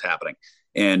thefts is happening.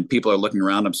 And people are looking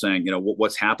around them saying,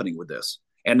 what's happening with this?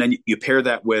 And then you pair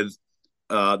that with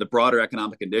the broader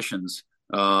economic conditions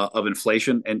of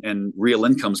inflation and real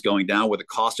incomes going down, with the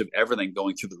cost of everything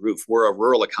going through the roof. We're a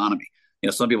rural economy.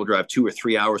 Some people drive 2 or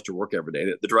 3 hours to work every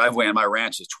day. The driveway on my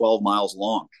ranch is 12 miles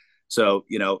long. So,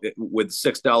 with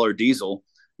 $6 diesel,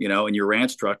 in your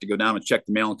ranch truck to go down and check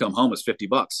the mail and come home is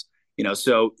 $50.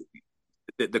 So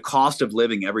the cost of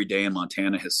living every day in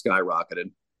Montana has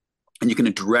skyrocketed. And you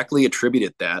can directly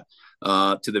attribute that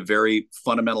to the very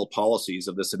fundamental policies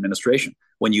of this administration.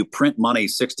 When you print money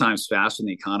 6 times faster than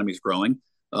the economy is growing,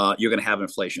 you're going to have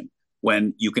inflation.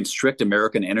 When you constrict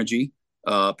American energy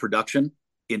production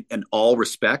in all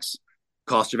respects,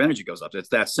 cost of energy goes up. It's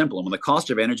that simple. And when the cost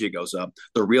of energy goes up,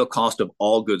 the real cost of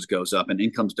all goods goes up, and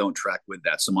incomes don't track with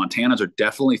that. So Montanans are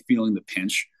definitely feeling the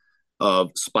pinch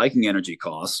of spiking energy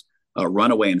costs,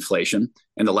 runaway inflation,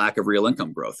 and the lack of real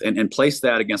income growth. And place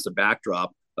that against a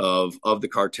backdrop of the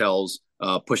cartels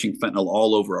pushing fentanyl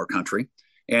all over our country.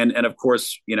 And of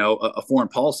course, a foreign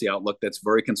policy outlook that's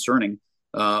very concerning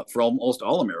for almost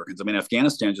all Americans. I mean,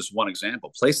 Afghanistan is just one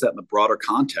example. Place that in the broader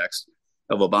context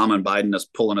of Obama and Biden us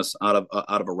pulling us out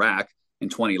of Iraq in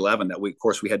 2011, that we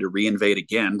had to reinvade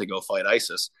again to go fight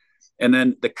ISIS. And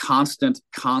then the constant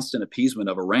appeasement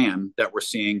of Iran that we're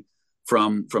seeing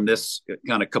from this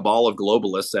kind of cabal of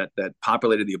globalists that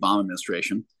populated the Obama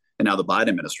administration and now the Biden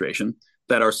administration,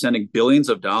 that are sending billions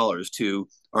of dollars to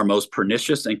our most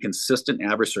pernicious and consistent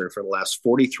adversary for the last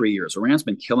 43 years. Iran's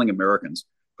been killing Americans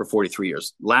for 43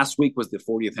 years. Last week was the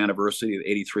 40th anniversary of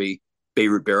the 83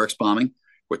 Beirut barracks bombing,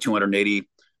 where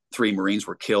 283 Marines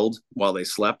were killed while they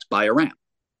slept by Iran.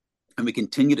 And we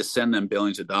continue to send them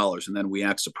billions of dollars. And then we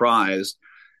act surprised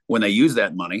when they use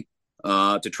that money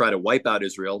to try to wipe out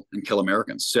Israel and kill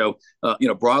Americans. So,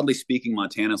 broadly speaking,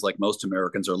 Montanans, like most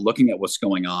Americans, are looking at what's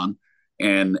going on,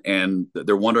 and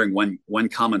they're wondering when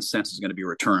common sense is going to be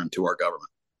returned to our government.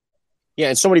 Yeah,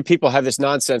 and so many people have this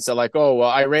nonsense that like,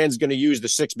 Iran's going to use the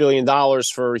 $6 billion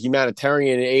for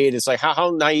humanitarian aid. It's like,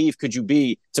 how naive could you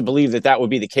be to believe that would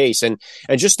be the case? And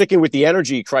just sticking with the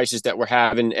energy crisis that we're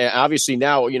having, obviously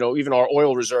now, even our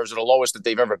oil reserves are the lowest that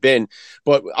they've ever been.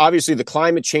 But obviously the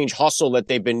climate change hustle that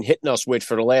they've been hitting us with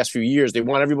for the last few years, they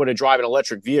want everyone to drive an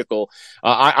electric vehicle.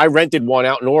 I rented one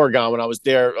out in Oregon when I was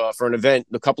there for an event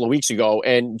a couple of weeks ago.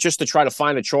 And just to try to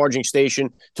find a charging station,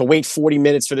 to wait 40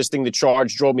 minutes for this thing to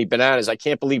charge drove me bananas. I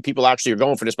can't believe people actually are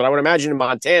going for this, but I would imagine in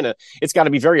Montana, it's got to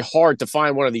be very hard to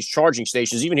find one of these charging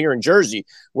stations. Even here in Jersey,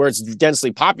 where it's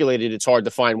densely populated, it's hard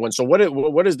to find one. So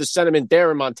what is the sentiment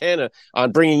there in Montana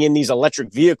on bringing in these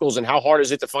electric vehicles, and how hard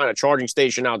is it to find a charging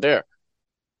station out there?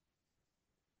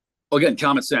 Well, again,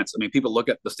 common sense. I mean, people look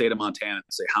at the state of Montana and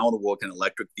say, how in the world can an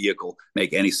electric vehicle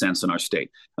make any sense in our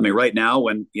state? I mean, right now,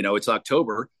 when, it's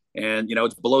October and,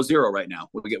 it's below zero right now,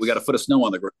 we got a foot of snow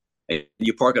on the ground.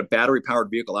 You park a battery-powered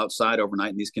vehicle outside overnight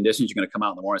in these conditions, you're going to come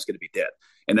out in the morning, it's going to be dead.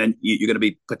 And then you're going to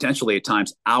be potentially at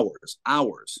times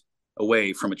hours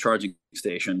away from a charging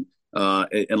station,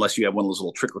 unless you have one of those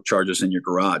little trickle chargers in your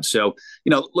garage. So,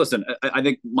 listen, I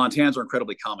think Montanans are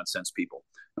incredibly common sense people.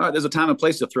 All right, there's a time and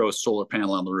place to throw a solar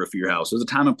panel on the roof of your house. There's a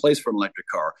time and place for an electric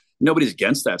car. Nobody's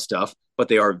against that stuff, but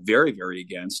they are very, very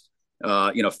against,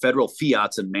 federal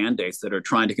fiats and mandates that are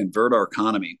trying to convert our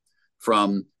economy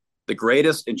from the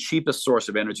greatest and cheapest source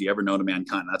of energy ever known to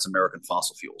mankind. That's American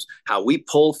fossil fuels. How we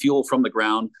pull fuel from the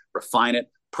ground, refine it,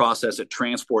 process it,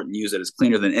 transport, and use it is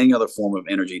cleaner than any other form of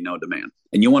energy known to man.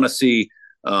 And you want to see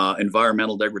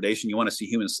environmental degradation. You want to see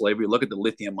human slavery. Look at the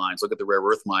lithium mines. Look at the rare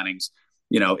earth minings,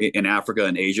 in Africa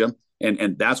and Asia.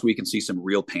 And that's where you can see some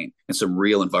real pain and some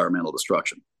real environmental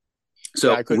destruction.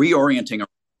 So reorienting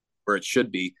where it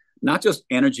should be, not just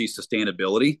energy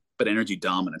sustainability, but energy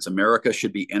dominance. America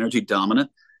should be energy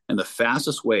dominant. And the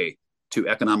fastest way to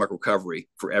economic recovery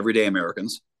for everyday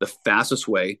Americans, the fastest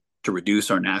way to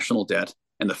reduce our national debt,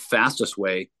 and the fastest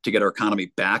way to get our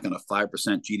economy back on a 5%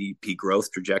 GDP growth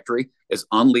trajectory is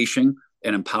unleashing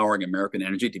and empowering American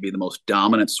energy to be the most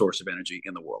dominant source of energy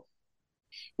in the world.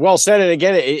 Well said. And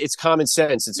again, it's common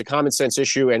sense. It's a common sense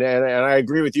issue. And I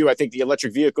agree with you. I think the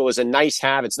electric vehicle is a nice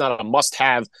have. It's not a must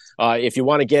have. If you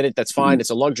want to get it, that's fine. It's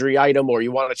a luxury item, or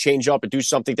you want to change up and do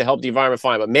something to help the environment,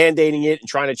 fine. But mandating it and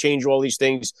trying to change all these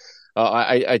things,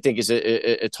 I think is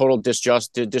a total disservice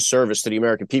to the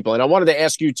American people. And I wanted to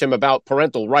ask you, Tim, about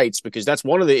parental rights, because that's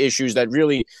one of the issues that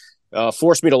really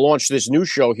forced me to launch this new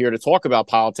show here to talk about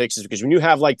politics, is because when you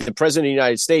have like the president of the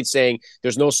United States saying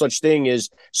there's no such thing as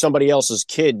somebody else's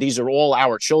kid, these are all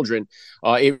our children,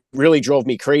 it really drove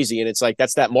me crazy. And it's like,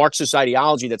 that's that Marxist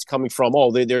ideology that's coming from,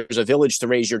 there's a village to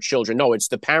raise your children. No, it's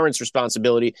the parents'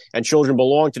 responsibility, and children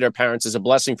belong to their parents as a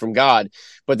blessing from God.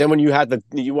 But then when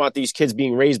you want these kids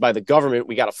being raised by the government,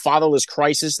 we got a fatherless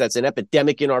crisis that's an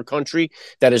epidemic in our country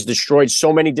that has destroyed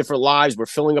so many different lives. We're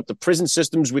filling up the prison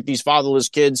systems with these fatherless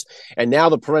kids. And now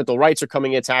the parental rights are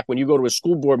coming in attack when you go to a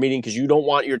school board meeting because you don't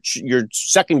want your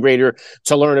second grader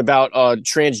to learn about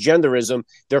transgenderism.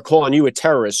 They're calling you a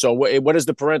terrorist. So what is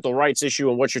the parental rights issue,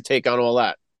 and what's your take on all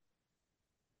that?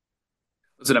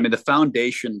 Listen, I mean, the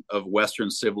foundation of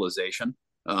Western civilization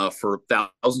for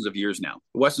thousands of years now,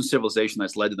 the Western civilization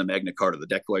that's led to the Magna Carta, the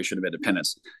Declaration of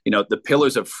Independence, the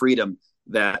pillars of freedom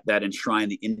that enshrine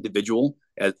the individual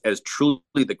as truly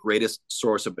the greatest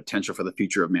source of potential for the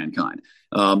future of mankind.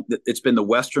 It's been the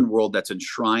Western world that's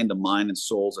enshrined the mind and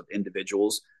souls of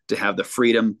individuals to have the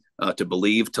freedom to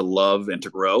believe, to love, and to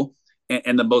grow.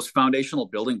 And the most foundational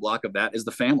building block of that is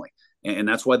the family. And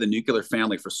that's why the nuclear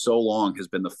family for so long has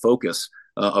been the focus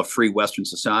of free Western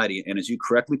society. And as you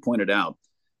correctly pointed out,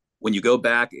 when you go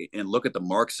back and look at the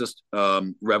Marxist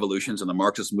revolutions and the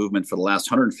Marxist movement for the last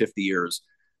 150 years,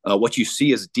 what you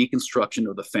see is deconstruction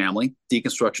of the family,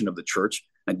 deconstruction of the church,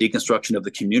 and deconstruction of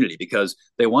the community, because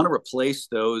they want to replace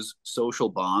those social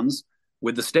bonds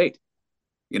with the state.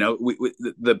 You know,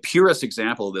 the purest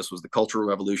example of this was the Cultural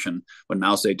Revolution, when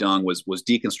Mao Zedong was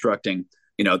deconstructing,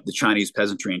 you know, the Chinese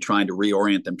peasantry and trying to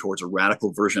reorient them towards a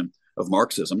radical version of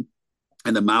Marxism.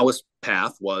 And the Maoist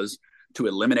path was to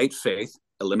eliminate faith,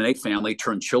 eliminate family,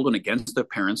 turn children against their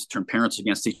parents, turn parents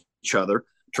against each other,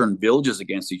 turn villages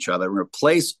against each other, and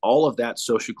replace all of that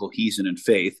social cohesion and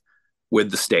faith with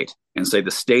the state, and say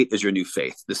the state is your new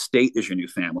faith, the state is your new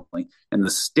family, and the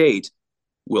state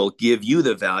will give you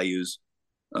the values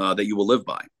that you will live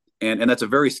by. And that's a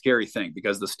very scary thing,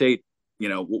 because the state, you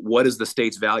know, what is the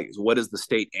state's values? What is the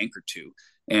state anchored to?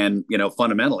 And, you know,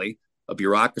 fundamentally, a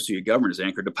bureaucracy, a government is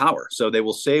anchored to power. So they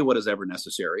will say what is ever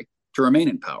necessary to remain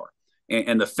in power.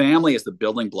 And the family as the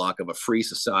building block of a free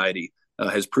society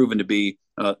has proven to be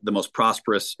the most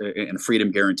prosperous and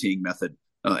freedom guaranteeing method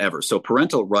ever. So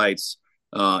parental rights,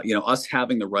 you know, us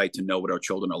having the right to know what our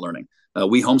children are learning.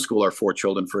 We homeschool our 4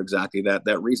 children for exactly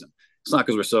that reason. It's not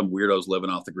because we're some weirdos living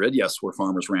off the grid. Yes, we're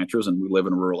farmers, ranchers, and we live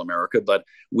in rural America, but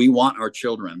we want our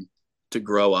children to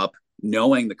grow up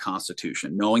knowing the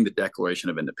Constitution, knowing the Declaration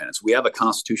of Independence. We have a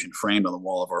Constitution framed on the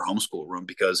wall of our homeschool room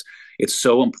because it's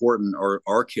so important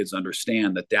our kids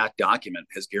understand that document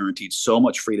has guaranteed so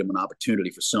much freedom and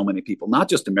opportunity for so many people, not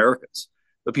just Americans,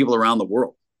 but people around the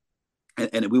world.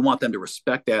 And we want them to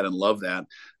respect that and love that.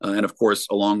 And of course,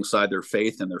 alongside their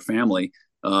faith and their family,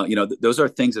 you know, those are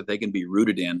things that they can be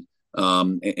rooted in,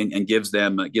 and gives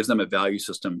them a value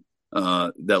system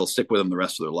that'll stick with them the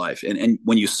rest of their life. And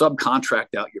when you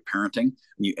subcontract out your parenting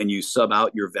and you sub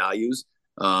out your values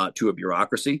to a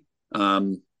bureaucracy,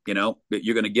 you know,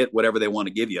 you're going to get whatever they want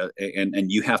to give you,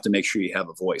 and you have to make sure you have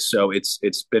a voice. So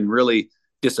it's been really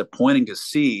disappointing to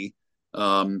see,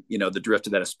 you know, the drift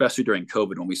of that, especially during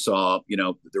COVID, when we saw, you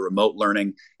know, the remote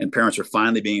learning and parents are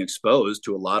finally being exposed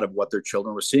to a lot of what their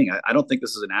children were seeing. I don't think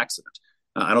this is an accident.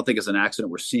 I don't think it's an accident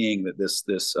we're seeing that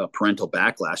this parental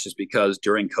backlash is because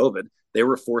during COVID, they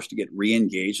were forced to get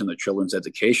re-engaged in their children's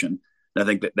education. And I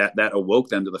think that awoke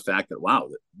them to the fact that, wow,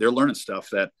 they're learning stuff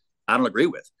that I don't agree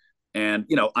with. And,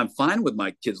 you know, I'm fine with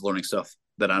my kids learning stuff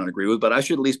that I don't agree with, but I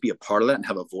should at least be a part of that and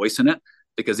have a voice in it,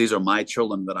 because these are my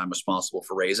children that I'm responsible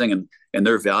for raising, and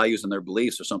their values and their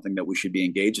beliefs are something that we should be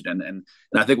engaged in. And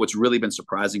I think what's really been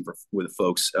surprising with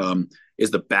folks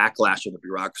is the backlash of the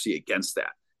bureaucracy against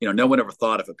that. You know, no one ever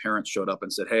thought if a parent showed up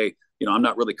and said, hey, you know, I'm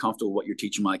not really comfortable with what you're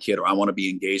teaching my kid, or I want to be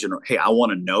engaged in, or hey, I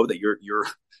want to know that you're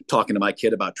talking to my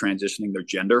kid about transitioning their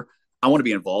gender. I want to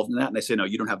be involved in that. And they say, no,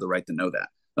 you don't have the right to know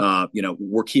that. You know,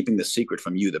 we're keeping the secret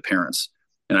from you, the parents.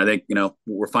 And I think, you know,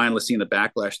 we're finally seeing the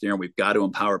backlash there, and we've got to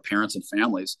empower parents and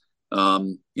families,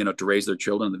 you know, to raise their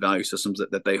children in the value systems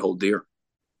that they hold dear.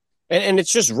 And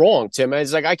it's just wrong, Tim.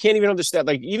 It's like, I can't even understand.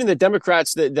 Like, even the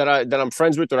Democrats that I'm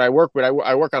friends with, that I work with,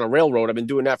 I work on a railroad. I've been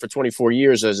doing that for 24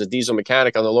 years as a diesel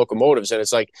mechanic on the locomotives. And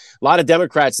it's like a lot of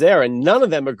Democrats there, and none of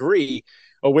them agree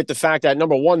with the fact that,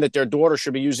 number one, that their daughter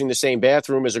should be using the same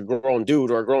bathroom as a grown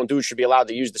dude, or a grown dude should be allowed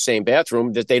to use the same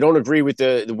bathroom, that they don't agree with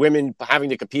the women having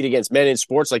to compete against men in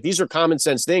sports. Like, these are common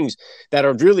sense things that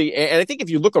are really, and I think if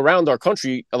you look around our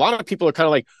country, a lot of people are kind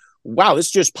of like, wow, this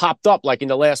just popped up like in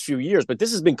the last few years, but this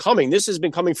has been coming. This has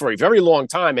been coming for a very long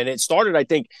time. And it started, I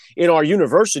think, in our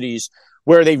universities,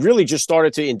 where they really just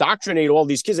started to indoctrinate all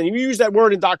these kids. And you use that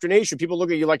word indoctrination, people look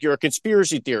at you like you're a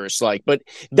conspiracy theorist, like, but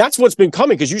that's what's been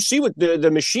coming, because you see what the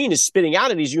machine is spitting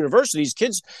out of these universities.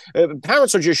 Kids,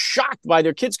 parents are just shocked by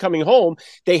their kids coming home.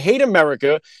 They hate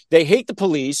America. They hate the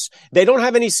police. They don't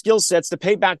have any skill sets to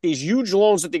pay back these huge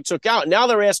loans that they took out. Now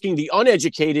they're asking the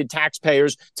uneducated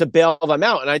taxpayers to bail them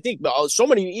out. And I think so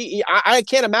many, I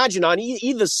can't imagine on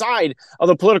either side of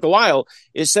the political aisle,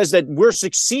 it says that we're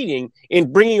succeeding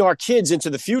in bringing our kids into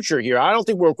the future here. I don't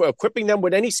think we're equipping them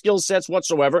with any skill sets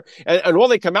whatsoever. And all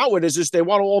they come out with is just they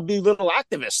want to all be little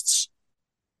activists.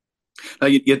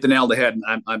 You hit the nail on the head.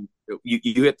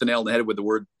 You hit the nail on the head with the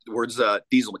words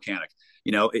diesel mechanic.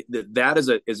 You know,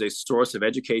 that is a source of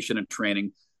education and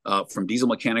training, from diesel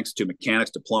mechanics to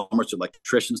plumbers to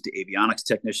electricians to avionics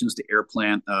technicians to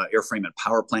airframe and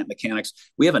power plant mechanics.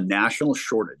 We have a national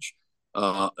shortage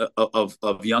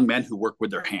of young men who work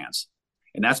with their hands.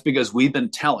 And that's because we've been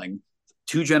telling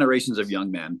 2 generations of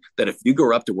young men that if you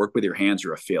grow up to work with your hands,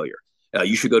 you're a failure.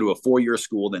 You should go to a 4-year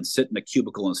school, then sit in a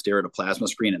cubicle and stare at a plasma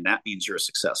screen, and that means you're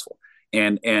successful.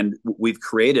 And we've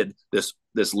created this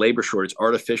labor shortage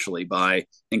artificially by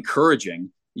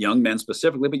encouraging young men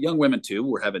specifically, but young women too.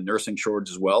 We're having nursing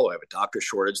shortage as well. We have a doctor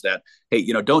shortage that, hey,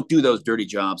 don't do those dirty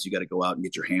jobs. You got to go out and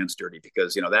get your hands dirty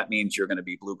because, that means you're going to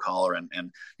be blue collar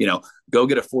and go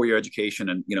get a 4-year education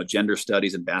and, gender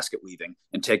studies and basket weaving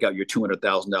and take out your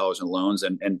 $200,000 in loans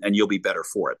and you'll be better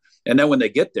for it. And then when they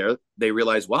get there, they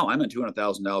realize, wow, I'm in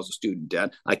 $200,000 of student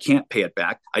debt. I can't pay it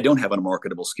back. I don't have a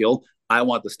marketable skill. I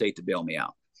want the state to bail me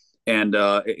out. And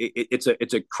it's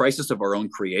a crisis of our own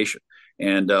creation.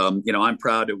 And, I'm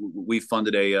proud we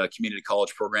funded a community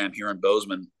college program here in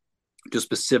Bozeman just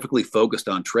specifically focused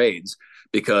on trades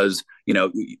because,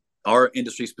 our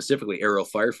industry, specifically aerial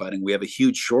firefighting, we have a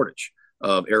huge shortage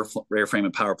of airframe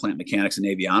and power plant mechanics and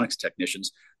avionics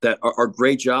technicians that are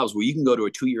great jobs where you can go to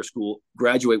a 2-year school,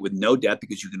 graduate with no debt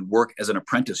because you can work as an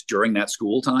apprentice during that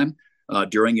school time.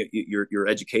 During your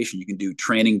education, you can do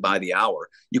training by the hour.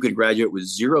 You can graduate with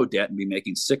 0 debt and be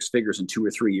making 6 figures in 2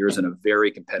 or 3 years in a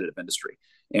very competitive industry.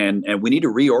 And we need to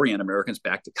reorient Americans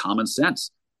back to common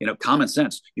sense. Common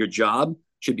sense. Your job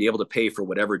should be able to pay for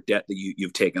whatever debt that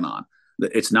you've taken on.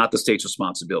 It's not the state's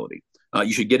responsibility.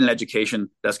 You should get an education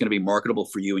that's going to be marketable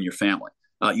for you and your family.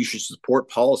 You should support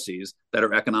policies that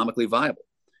are economically viable.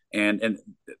 And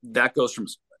that goes from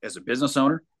as a business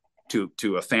owner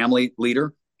to a family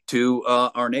leader to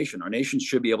our nation. Our nation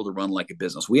should be able to run like a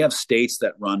business. We have states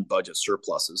that run budget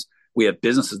surpluses. We have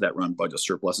businesses that run budget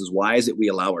surpluses. Why is it we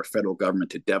allow our federal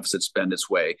government to deficit spend its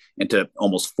way into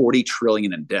almost $40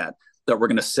 trillion in debt, that we're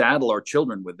going to saddle our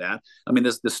children with that? I mean,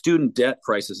 the student debt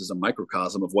crisis is a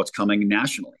microcosm of what's coming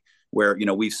nationally, where,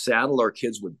 we've saddled our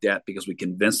kids with debt because we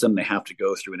convince them they have to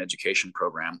go through an education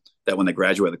program that when they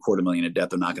graduate with $250,000 in debt,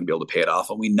 they're not going to be able to pay it off.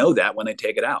 And we know that when they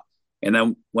take it out. And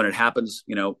then when it happens,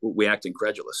 we act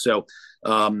incredulous. So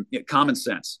common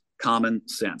sense.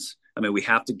 I mean, we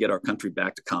have to get our country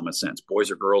back to common sense.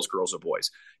 Boys are girls, girls are boys.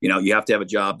 You have to have a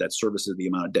job that services the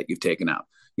amount of debt you've taken out.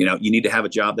 You need to have a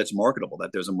job that's marketable,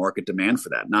 that there's a market demand for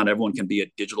that. Not everyone can be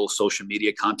a digital social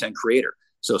media content creator.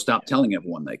 So stop telling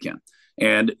everyone they can.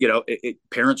 And,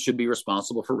 parents should be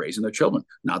responsible for raising their children,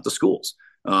 not the schools.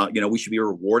 We should be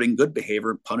rewarding good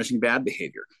behavior and punishing bad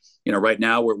behavior. Right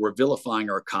now we're vilifying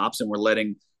our cops and we're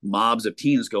letting mobs of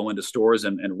teens go into stores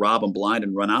and rob them blind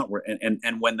and run out.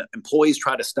 And when the employees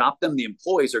try to stop them, the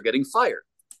employees are getting fired.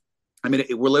 I mean,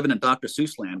 we're living in Dr.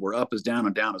 Seuss land where up is down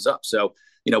and down is up. So,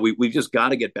 we've just got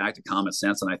to get back to common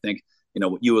sense. And I think,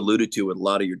 what you alluded to with a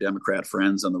lot of your Democrat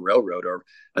friends on the railroad, or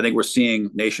I think we're seeing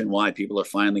nationwide, people are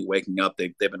finally waking up.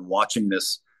 They've been watching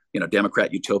this,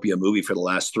 Democrat utopia movie for the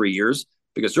last 3 years.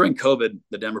 Because during COVID,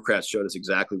 the Democrats showed us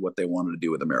exactly what they wanted to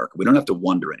do with America. We don't have to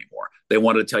wonder anymore. They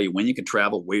wanted to tell you when you can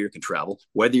travel, where you can travel,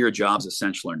 whether your job's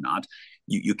essential or not.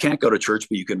 You can't go to church,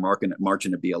 but you can march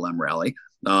in a BLM rally.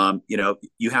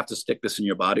 You have to stick this in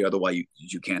your body. Otherwise,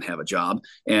 you can't have a job.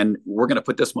 And we're going to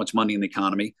put this much money in the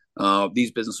economy.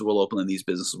 These businesses will open and these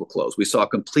businesses will close. We saw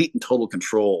complete and total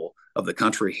control of the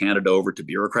country handed over to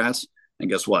bureaucrats. And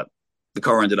guess what? The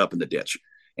car ended up in the ditch.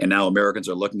 And now Americans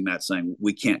are looking at that saying,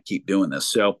 we can't keep doing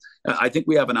this. So I think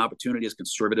we have an opportunity as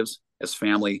conservatives, as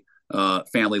family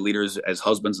leaders, as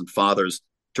husbands and fathers,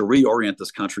 to reorient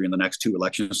this country in the next 2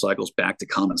 election cycles back to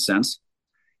common sense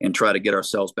and try to get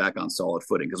ourselves back on solid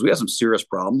footing. Because we have some serious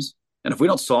problems. And if we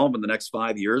don't solve them in the next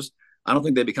 5 years, I don't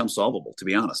think they become solvable, to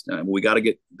be honest. We got to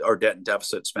get our debt and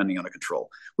deficit spending under control.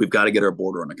 We've got to get our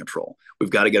border under control. We've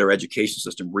got to get our education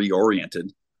system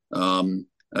reoriented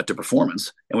to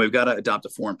performance, and we've got to adopt a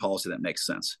foreign policy that makes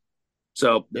sense.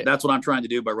 So that's what I'm trying to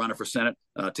do by running for Senate.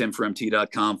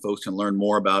 TimForMT.com. Folks can learn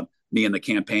more about me and the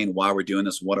campaign, why we're doing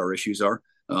this, and what our issues are.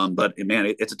 But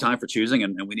man, it's a time for choosing,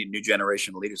 and we need a new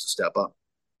generation of leaders to step up.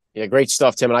 Yeah, great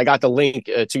stuff, Tim. And I got the link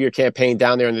to your campaign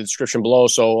down there in the description below,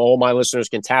 so all my listeners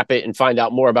can tap it and find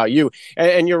out more about you.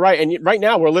 And you're right. And right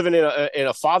now we're living in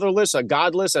a fatherless, a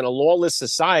godless, and a lawless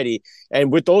society.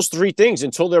 And with those 3 things,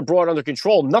 until they're brought under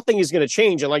control, nothing is going to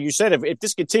change. And like you said, if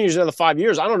this continues another 5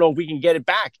 years, I don't know if we can get it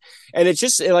back. And it's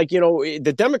just like,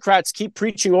 the Democrats keep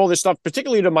preaching all this stuff,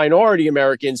 particularly to minority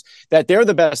Americans, that they're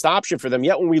the best option for them.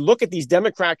 Yet when we look at these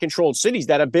Democrat-controlled cities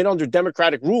that have been under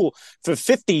Democratic rule for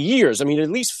 50 years, I mean,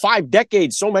 at least 5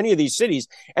 decades, so many of these cities,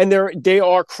 and they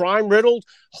are crime riddled,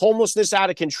 homelessness out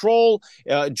of control,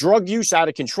 drug use out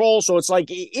of control. So it's like,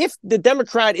 if the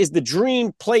Democrat is the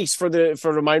dream place for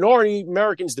the minority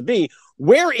Americans to be,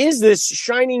 where is this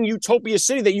shining utopia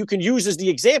city that you can use as the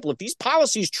example? If these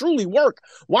policies truly work,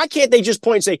 why can't they just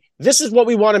point and say, this is what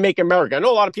we want to make America? I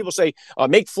know a lot of people say,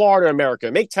 make Florida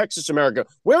America, make Texas America.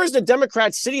 Where is the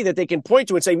Democrat city that they can point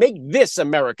to and say, make this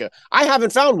America? I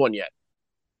haven't found one yet.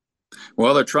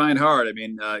 Well, they're trying hard. I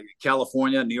mean,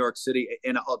 California, New York City,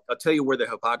 and I'll tell you where the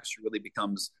hypocrisy really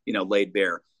becomes, laid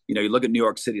bare. You look at New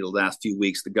York City the last few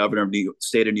weeks, the governor of the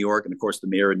state of New York, and of course the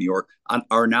mayor of New York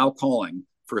are now calling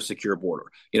for a secure border.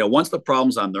 Once the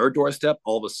problem's on their doorstep,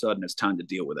 all of a sudden it's time to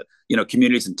deal with it.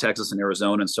 Communities in Texas and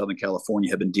Arizona and Southern California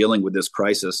have been dealing with this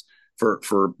crisis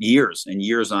for years and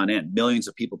years on end. Millions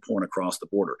of people pouring across the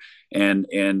border, and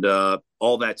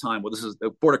all that time. Well,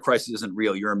 the border crisis isn't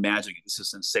real. You're imagining it. This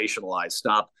is sensationalized.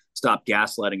 Stop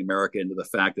gaslighting America into the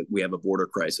fact that we have a border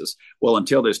crisis. Well,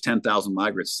 until there's 10,000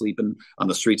 migrants sleeping on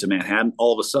the streets of Manhattan,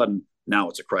 all of a sudden now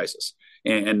it's a crisis.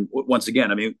 And once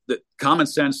again, I mean, the common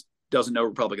sense doesn't know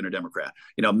Republican or Democrat.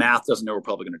 Math doesn't know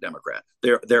Republican or Democrat.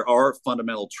 There are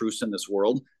fundamental truths in this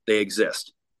world. They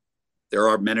exist. There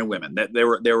are men and women.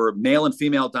 There were male and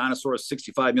female dinosaurs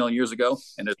 65 million years ago,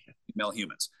 and there's female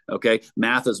humans. Okay,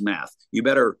 math is math. You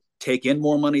better take in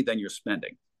more money than you're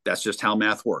spending. That's just how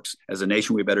math works. As a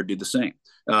nation, we better do the same.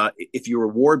 If you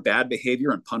reward bad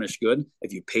behavior and punish good,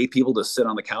 if you pay people to sit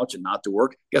on the couch and not to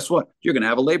work, guess what? You're going to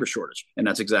have a labor shortage. And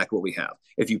that's exactly what we have.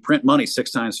 If you print money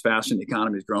 6 times faster than the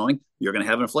economy is growing, you're going to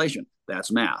have inflation. That's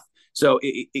math. So,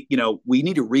 we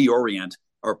need to reorient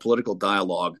our political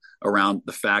dialogue around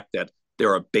the fact that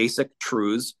there are basic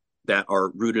truths that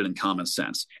are rooted in common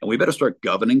sense. And we better start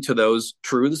governing to those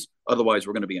truths. Otherwise,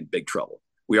 we're going to be in big trouble.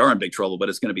 We are in big trouble, but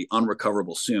it's going to be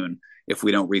unrecoverable soon if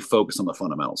we don't refocus on the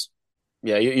fundamentals.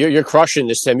 Yeah, you're crushing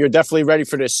this, Tim. You're definitely ready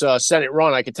for this Senate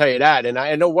run, I can tell you that. And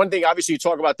I know one thing, obviously, you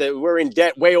talk about that we're in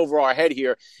debt way over our head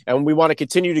here, and we want to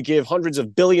continue to give hundreds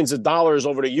of billions of dollars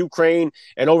over to Ukraine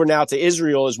and over now to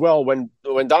Israel as well. When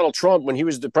Donald Trump, when he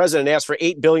was the president, asked for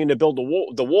 $8 billion to build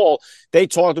the wall, they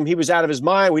told him he was out of his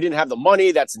mind. We didn't have the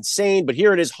money. That's insane. But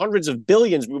here it is, hundreds of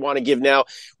billions we want to give now.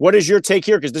 What is your take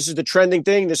here? Because this is the trending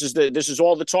thing. This is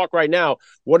all the talk right now.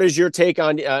 What is your take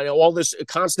on all this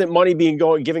constant money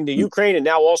giving to Ukraine? And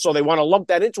now also they want to lump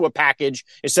that into a package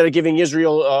instead of giving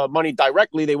Israel money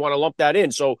directly. They want to lump that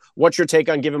in. So what's your take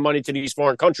on giving money to these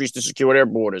foreign countries to secure their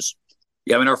borders?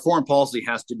 Yeah, I mean, our foreign policy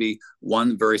has to be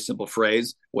one very simple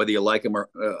phrase, whether you like them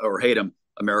or hate them: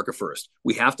 America first.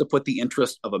 We have to put the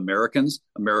interest of Americans,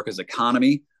 America's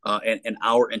economy, and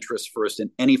our interests first in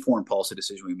any foreign policy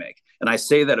decision we make. And I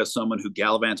say that as someone who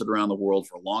gallivanted around the world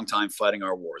for a long time fighting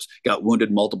our wars, got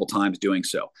wounded multiple times doing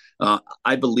so.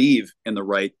 I believe in the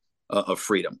right of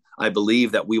freedom. I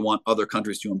believe that we want other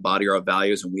countries to embody our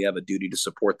values, and we have a duty to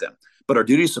support them. But our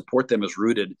duty to support them is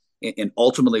rooted in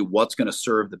ultimately what's going to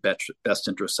serve the best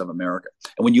interests of America.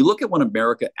 And when you look at when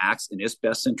America acts in its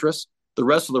best interests, the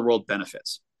rest of the world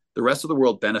benefits. The rest of the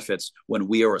world benefits when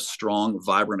we are a strong,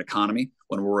 vibrant economy,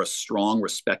 when we're a strong,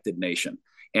 respected nation.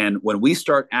 And when we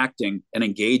start acting and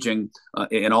engaging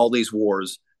in all these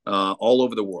wars all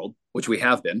over the world, which we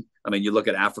have been. I mean, you look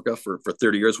at Africa for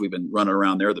 30 years, we've been running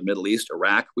around there, the Middle East,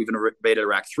 Iraq. We've invaded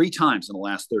Iraq 3 times in the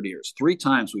last 30 years. 3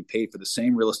 times we paid for the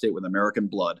same real estate with American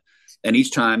blood. And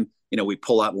each time, we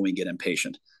pull out when we get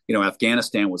impatient.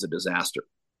 Afghanistan was a disaster.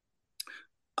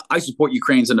 I support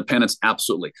Ukraine's independence,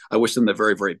 absolutely. I wish them the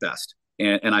very, very best.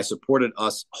 And I supported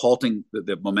us halting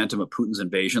the momentum of Putin's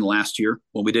invasion last year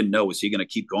when we didn't know, was he going to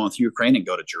keep going through Ukraine and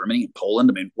go to Germany and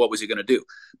Poland? I mean, what was he going to do?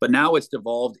 But now it's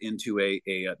devolved into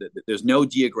there's no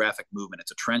geographic movement.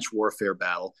 It's a trench warfare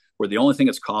battle where the only thing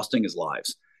it's costing is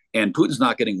lives. And Putin's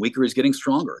not getting weaker, he's getting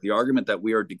stronger. The argument that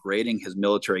we are degrading his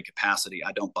military capacity,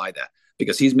 I don't buy that,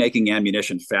 because he's making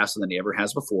ammunition faster than he ever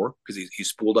has before, because he's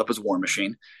spooled up his war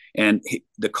machine. And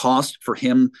the cost for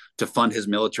him to fund his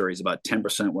military is about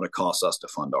 10% what it costs us to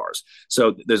fund ours.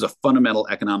 So there's a fundamental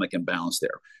economic imbalance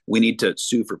there. We need to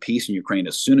sue for peace in Ukraine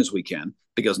as soon as we can,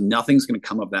 because nothing's going to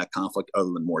come of that conflict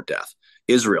other than more death.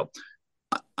 Israel.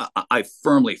 I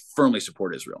firmly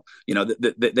support Israel.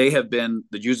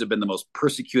 The Jews have been the most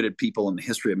persecuted people in the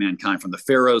history of mankind, from the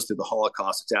pharaohs to the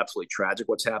Holocaust. It's absolutely tragic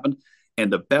what's happened.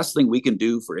 And the best thing we can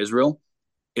do for Israel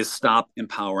is stop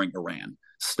empowering Iran.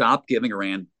 Stop giving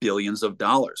Iran billions of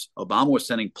dollars. Obama was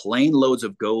sending plane loads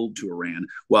of gold to Iran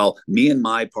while me and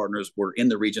my partners were in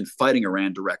the region fighting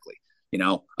Iran directly.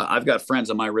 I've got friends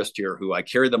on my wrist here who I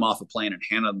carried them off a plane and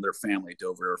handed them their family at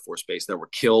Dover Air Force Base that were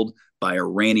killed by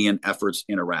Iranian efforts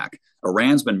in Iraq.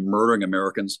 Iran's been murdering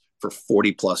Americans for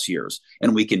 40 plus years,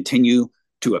 and we continue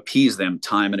to appease them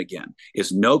time and again.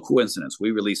 It's no coincidence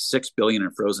we released $6 billion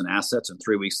in frozen assets, and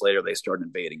 3 weeks later they started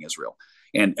invading Israel.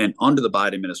 And under the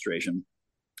Biden administration,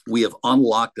 we have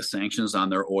unlocked the sanctions on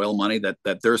their oil money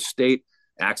that their state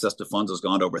access to funds has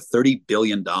gone to over $30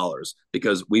 billion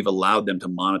because we've allowed them to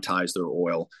monetize their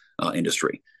oil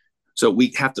industry. So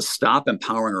we have to stop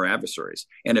empowering our adversaries.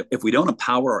 And if we don't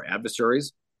empower our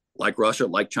adversaries, like Russia,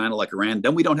 like China, like Iran,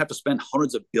 then we don't have to spend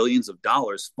hundreds of billions of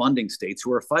dollars funding states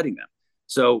who are fighting them.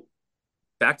 So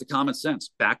back to common sense,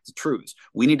 back to truths.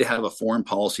 We need to have a foreign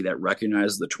policy that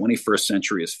recognizes the 21st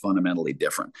century is fundamentally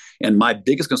different. And my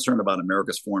biggest concern about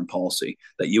America's foreign policy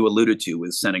that you alluded to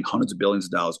with sending hundreds of billions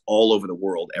of dollars all over the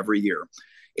world every year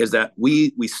is that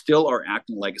we still are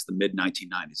acting like it's the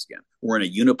mid-1990s again. We're in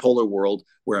a unipolar world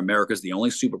where America is the only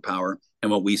superpower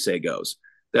and what we say goes.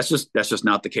 That's just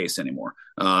not the case anymore.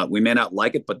 We may not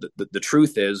like it, but the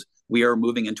truth is we are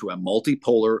moving into a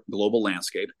multipolar global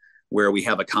landscape where we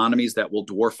have economies that will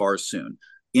dwarf ours soon.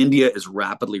 India is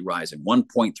rapidly rising,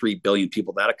 1.3 billion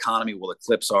people. That economy will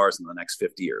eclipse ours in the next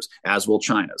 50 years, as will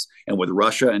China's. And with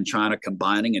Russia and China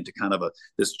combining into kind of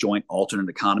this joint alternate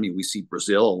economy, we see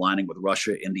Brazil aligning with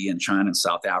Russia, India, and China, and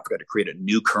South Africa to create a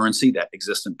new currency that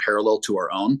exists in parallel to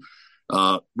our own.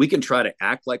 We can try to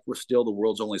act like we're still the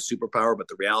world's only superpower, but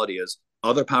the reality is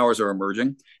other powers are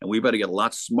emerging, and we better get a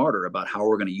lot smarter about how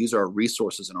we're going to use our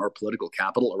resources and our political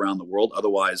capital around the world.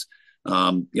 Otherwise,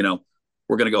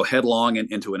 we're going to go headlong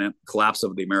into a collapse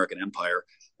of the American empire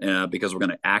because we're going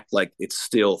to act like it's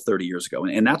still 30 years ago.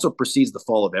 And that's what precedes the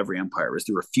fall of every empire, is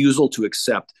the refusal to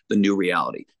accept the new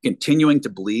reality, continuing to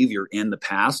believe you're in the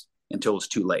past until it's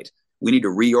too late. We need to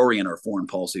reorient our foreign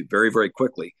policy very, very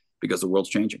quickly because the world's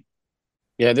changing.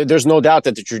 Yeah, there's no doubt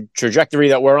that the trajectory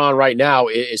that we're on right now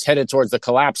is headed towards the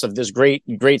collapse of this great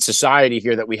society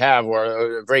here that we have,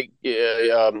 or a great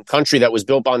country that was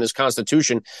built on this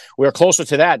Constitution. We're closer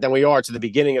to that than we are to the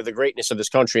beginning of the greatness of this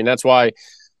country. And that's why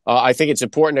I think it's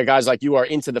important that guys like you are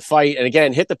into the fight. And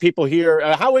again, hit the people here.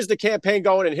 How is the campaign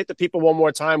going? And hit the people one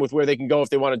more time with where they can go if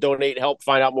they want to donate, help,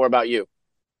 find out more about you.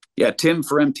 Yeah,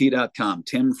 timformt.com,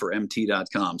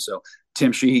 timformt.com. So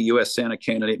Tim Sheehy, U.S. Senate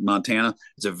candidate in Montana.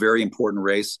 It's a very important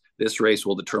race. This race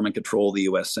will determine control of the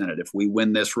U.S. Senate. If we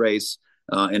win this race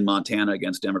in Montana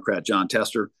against Democrat John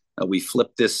Tester, we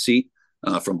flip this seat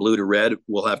from blue to red,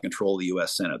 we'll have control of the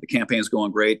U.S. Senate. The campaign's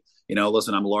going great.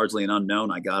 Listen, I'm largely an unknown.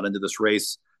 I got into this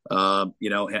race, haven't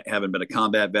been a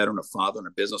combat veteran, a father, and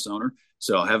a business owner.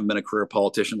 So I haven't been a career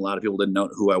politician. A lot of people didn't know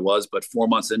who I was, but 4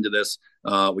 months into this,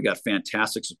 we got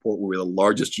fantastic support. We were the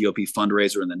largest GOP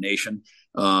fundraiser in the nation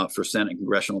for Senate and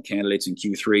congressional candidates in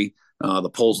Q3. The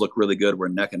polls look really good. We're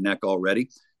neck and neck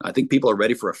already. I think people are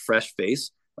ready for a fresh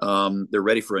face. They're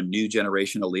ready for a new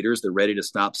generation of leaders. They're ready to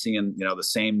stop seeing, the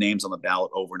same names on the ballot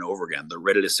over and over again. They're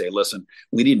ready to say, listen,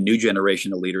 we need a new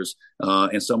generation of leaders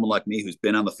and someone like me who's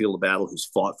been on the field of battle, who's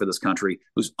fought for this country,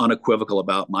 who's unequivocal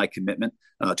about my commitment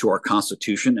to our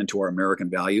Constitution and to our American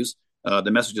values.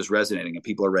 The message is resonating and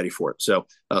people are ready for it. So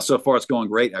far it's going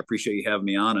great. I appreciate you having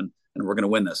me on, and we're going to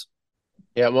win this.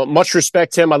 Yeah, well, much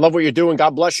respect, Tim. I love what you're doing.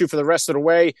 God bless you for the rest of the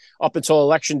way up until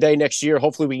Election Day next year.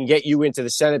 Hopefully we can get you into the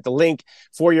Senate. The link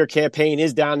for your campaign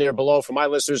is down there below. For my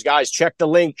listeners, guys, check the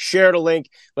link, share the link.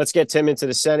 Let's get Tim into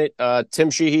the Senate. Tim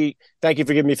Sheehy, thank you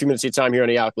for giving me a few minutes of your time here on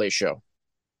the Alec Lace Show.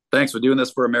 Thanks for doing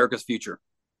this for America's future.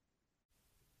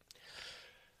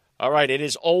 All right, it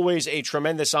is always a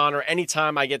tremendous honor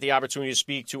anytime I get the opportunity to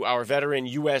speak to our veteran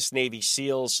U.S. Navy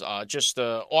SEALs. Just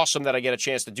awesome that I get a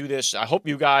chance to do this. I hope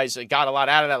you guys got a lot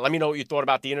out of that. Let me know what you thought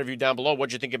about the interview down below.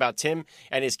 What you think about Tim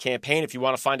and his campaign. If you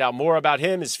want to find out more about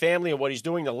him, his family, and what he's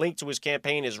doing, the link to his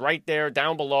campaign is right there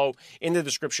down below in the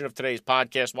description of today's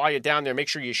podcast. While you're down there, make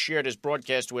sure you share this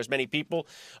broadcast to as many people.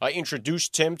 Introduce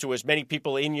Tim to as many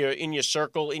people in your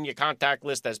circle, in your contact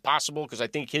list as possible, because I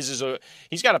think he's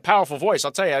got a powerful voice.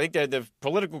 I'll tell you, I think the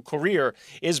political career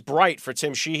is bright for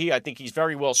Tim Sheehy. I think he's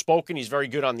very well spoken. He's very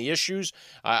good on the issues.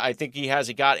 I think he has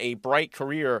got a bright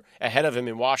career ahead of him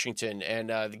in Washington.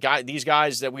 And these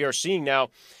guys that we are seeing now,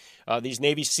 these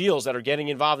Navy SEALs that are getting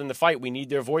involved in the fight, we need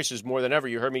their voices more than ever.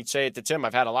 You heard me say it to Tim.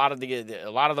 I've had a lot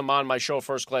of them on my show,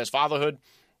 First Class Fatherhood.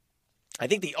 I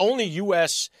think the only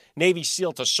U.S. Navy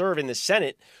SEAL to serve in the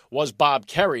Senate was Bob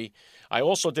Kerry. I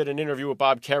also did an interview with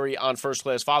Bob Kerrey on First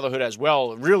Class Fatherhood as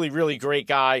well. Really, really great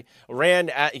guy.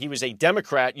 He was a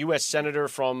Democrat, U.S. Senator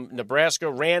from Nebraska,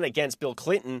 ran against Bill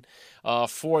Clinton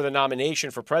for the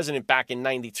nomination for president back in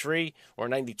 93 or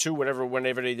 92,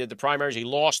 whenever they did the primaries. He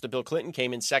lost to Bill Clinton,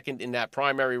 came in second in that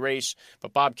primary race.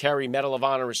 But Bob Kerrey, Medal of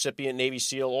Honor recipient, Navy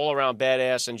SEAL, all-around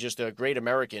badass, and just a great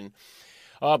American.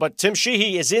 But Tim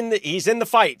Sheehy he's in the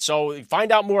fight. So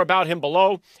find out more about him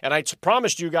below. And I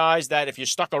promised you guys that if you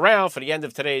stuck around for the end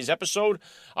of today's episode,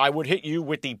 I would hit you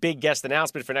with the big guest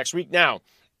announcement for next week. Now,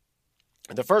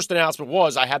 the first announcement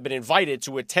was I have been invited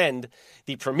to attend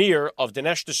the premiere of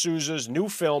Dinesh D'Souza's new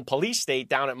film, Police State,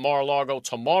 down at Mar-a-Lago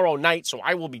tomorrow night. So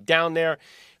I will be down there.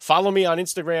 Follow me on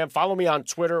Instagram. Follow me on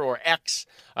Twitter or X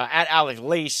at Alec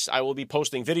Lace. I will be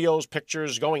posting videos,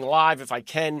 pictures, going live if I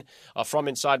can from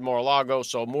inside Mar-a-Lago.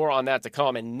 So more on that to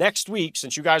come. And next week,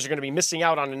 since you guys are going to be missing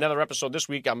out on another episode this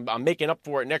week, I'm making up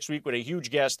for it next week with a huge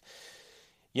guest.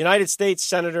 United States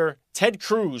Senator Ted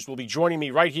Cruz will be joining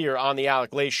me right here on the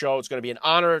Alec Lace Show. It's going to be an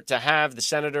honor to have the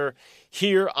senator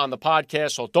here on the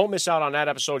podcast, so don't miss out on that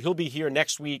episode. He'll be here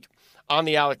next week on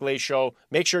the Alec Lace Show.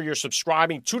 Make sure you're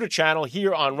subscribing to the channel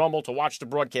here on Rumble to watch the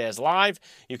broadcast live.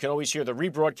 You can always hear the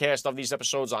rebroadcast of these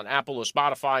episodes on Apple or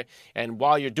Spotify. And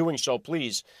while you're doing so,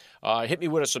 please hit me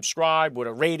with a subscribe, with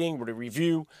a rating, with a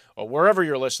review, or wherever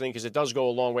you're listening, because it does go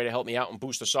a long way to help me out and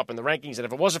boost us up in the rankings. And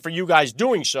if it wasn't for you guys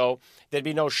doing so, there'd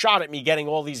be no shot at me getting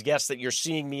all these guests that you're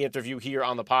seeing me interview here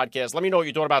on the podcast. Let me know what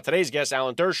you thought about today's guests,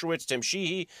 Alan Dershowitz, Tim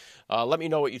Sheehy. Let me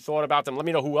know what you thought about them. Let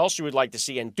me know who else you would like to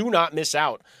see. And do not miss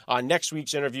out on next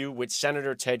week's interview with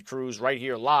Senator Ted Cruz right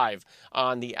here live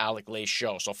on the Alec Lace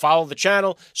Show. So follow the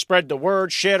channel, spread the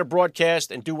word, share the broadcast,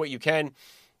 and do what you can.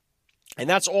 And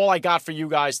that's all I got for you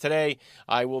guys today.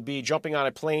 I will be jumping on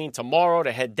a plane tomorrow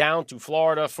to head down to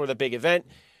Florida for the big event.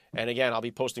 And again, I'll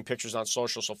be posting pictures on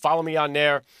social, so follow me on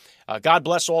there. God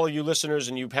bless all of you listeners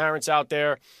and you parents out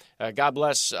there. God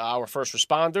bless our first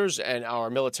responders and our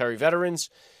military veterans.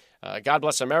 God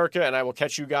bless America, and I will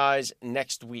catch you guys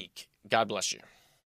next week. God bless you.